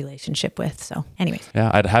trusted relationship with. So, anyways,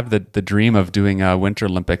 I'd have the dream of doing Winter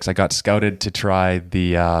Olympics. I got scouted to try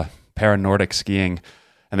the para-Nordic skiing.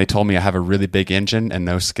 And they told me I have a really big engine and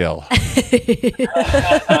no skill.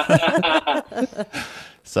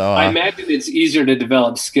 So I imagine it's easier to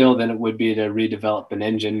develop skill than it would be to redevelop an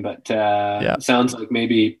engine. But it sounds like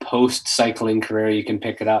maybe post-cycling career, you can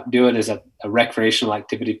pick it up. Do it as a recreational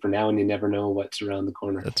activity for now, and you never know what's around the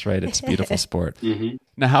corner. That's right. It's a beautiful sport.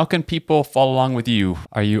 Now, how can people follow along with you?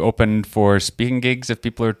 Are you open for speaking gigs if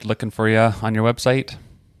people are looking for you on your website?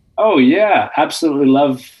 Oh, yeah. Absolutely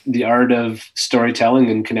love the art of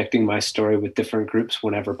storytelling and connecting my story with different groups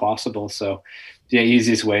whenever possible. So the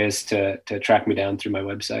easiest way is to track me down through my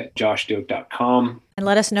website, joshduick.com. And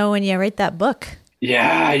let us know when you write that book.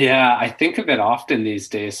 Yeah. I think of it often these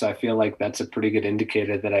days. So I feel like that's a pretty good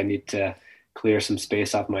indicator that I need to clear some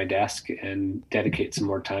space off my desk and dedicate some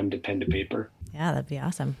more time to pen to paper. Yeah, that'd be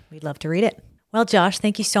awesome. We'd love to read it. Well, Josh,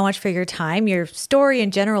 thank you so much for your time. Your story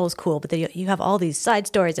in general is cool, but then you have all these side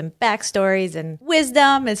stories and backstories and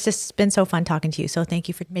wisdom. It's just been so fun talking to you. So thank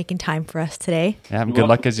you for making time for us today. Yeah, and good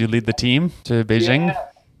luck as you lead the team to Beijing. Yeah.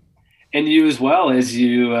 And you as well as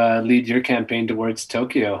you lead your campaign towards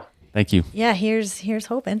Tokyo. Thank you. Yeah, here's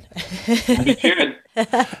hoping.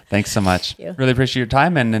 Thanks so much. Really appreciate your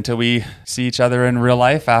time. And until we see each other in real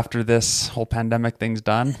life after this whole pandemic thing's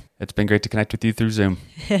done, it's been great to connect with you through Zoom.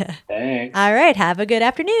 Thanks. All right. Have a good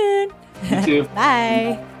afternoon. You too.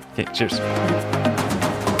 Bye. Okay, cheers.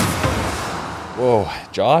 Whoa,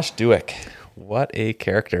 Josh Dueck. What a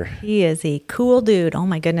character. He is a cool dude. Oh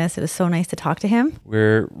my goodness. It was so nice to talk to him.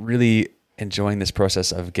 We're really enjoying this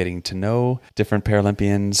process of getting to know different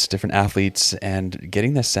Paralympians, different athletes, and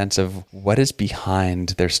getting the sense of what is behind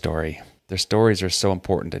their story. Their stories are so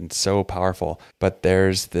important and so powerful, but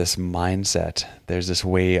there's this mindset, there's this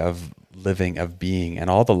way of living, of being, and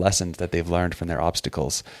all the lessons that they've learned from their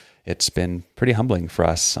obstacles. It's been pretty humbling for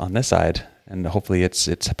us on this side, and hopefully it's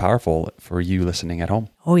powerful for you listening at home.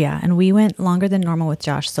 Oh yeah, and we went longer than normal with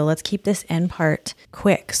Josh, so let's keep this end part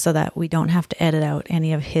quick so that we don't have to edit out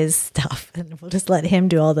any of his stuff, and we'll just let him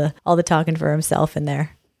do all the talking for himself in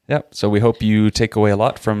there. Yep. So we hope you take away a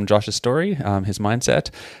lot from Josh's story, his mindset,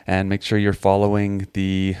 and make sure you're following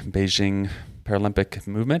the Beijing Paralympic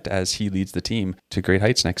movement as he leads the team to great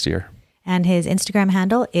heights next year. And his Instagram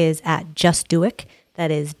handle is @JustDueck.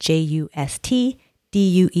 That is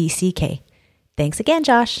JustDueck. Thanks again,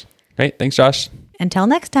 Josh. Great. Thanks, Josh. Until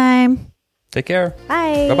next time. Take care.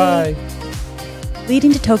 Bye. Bye-bye.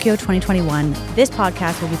 Leading to Tokyo 2021, this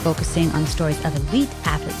podcast will be focusing on the stories of elite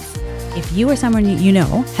athletes. If you or someone you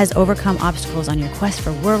know has overcome obstacles on your quest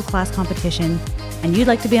for world-class competition and you'd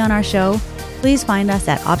like to be on our show, please find us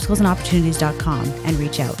at obstaclesandopportunities.com and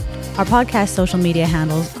reach out. Our podcast social media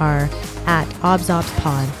handles are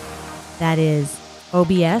 @ObsOpsPod. That is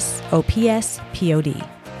OBSOPSPOD.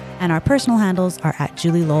 And our personal handles are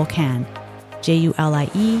 @JulieLowellCan.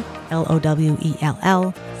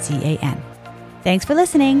 JulieLowellCan. Thanks for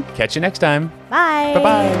listening. Catch you next time. Bye.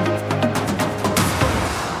 Bye-bye.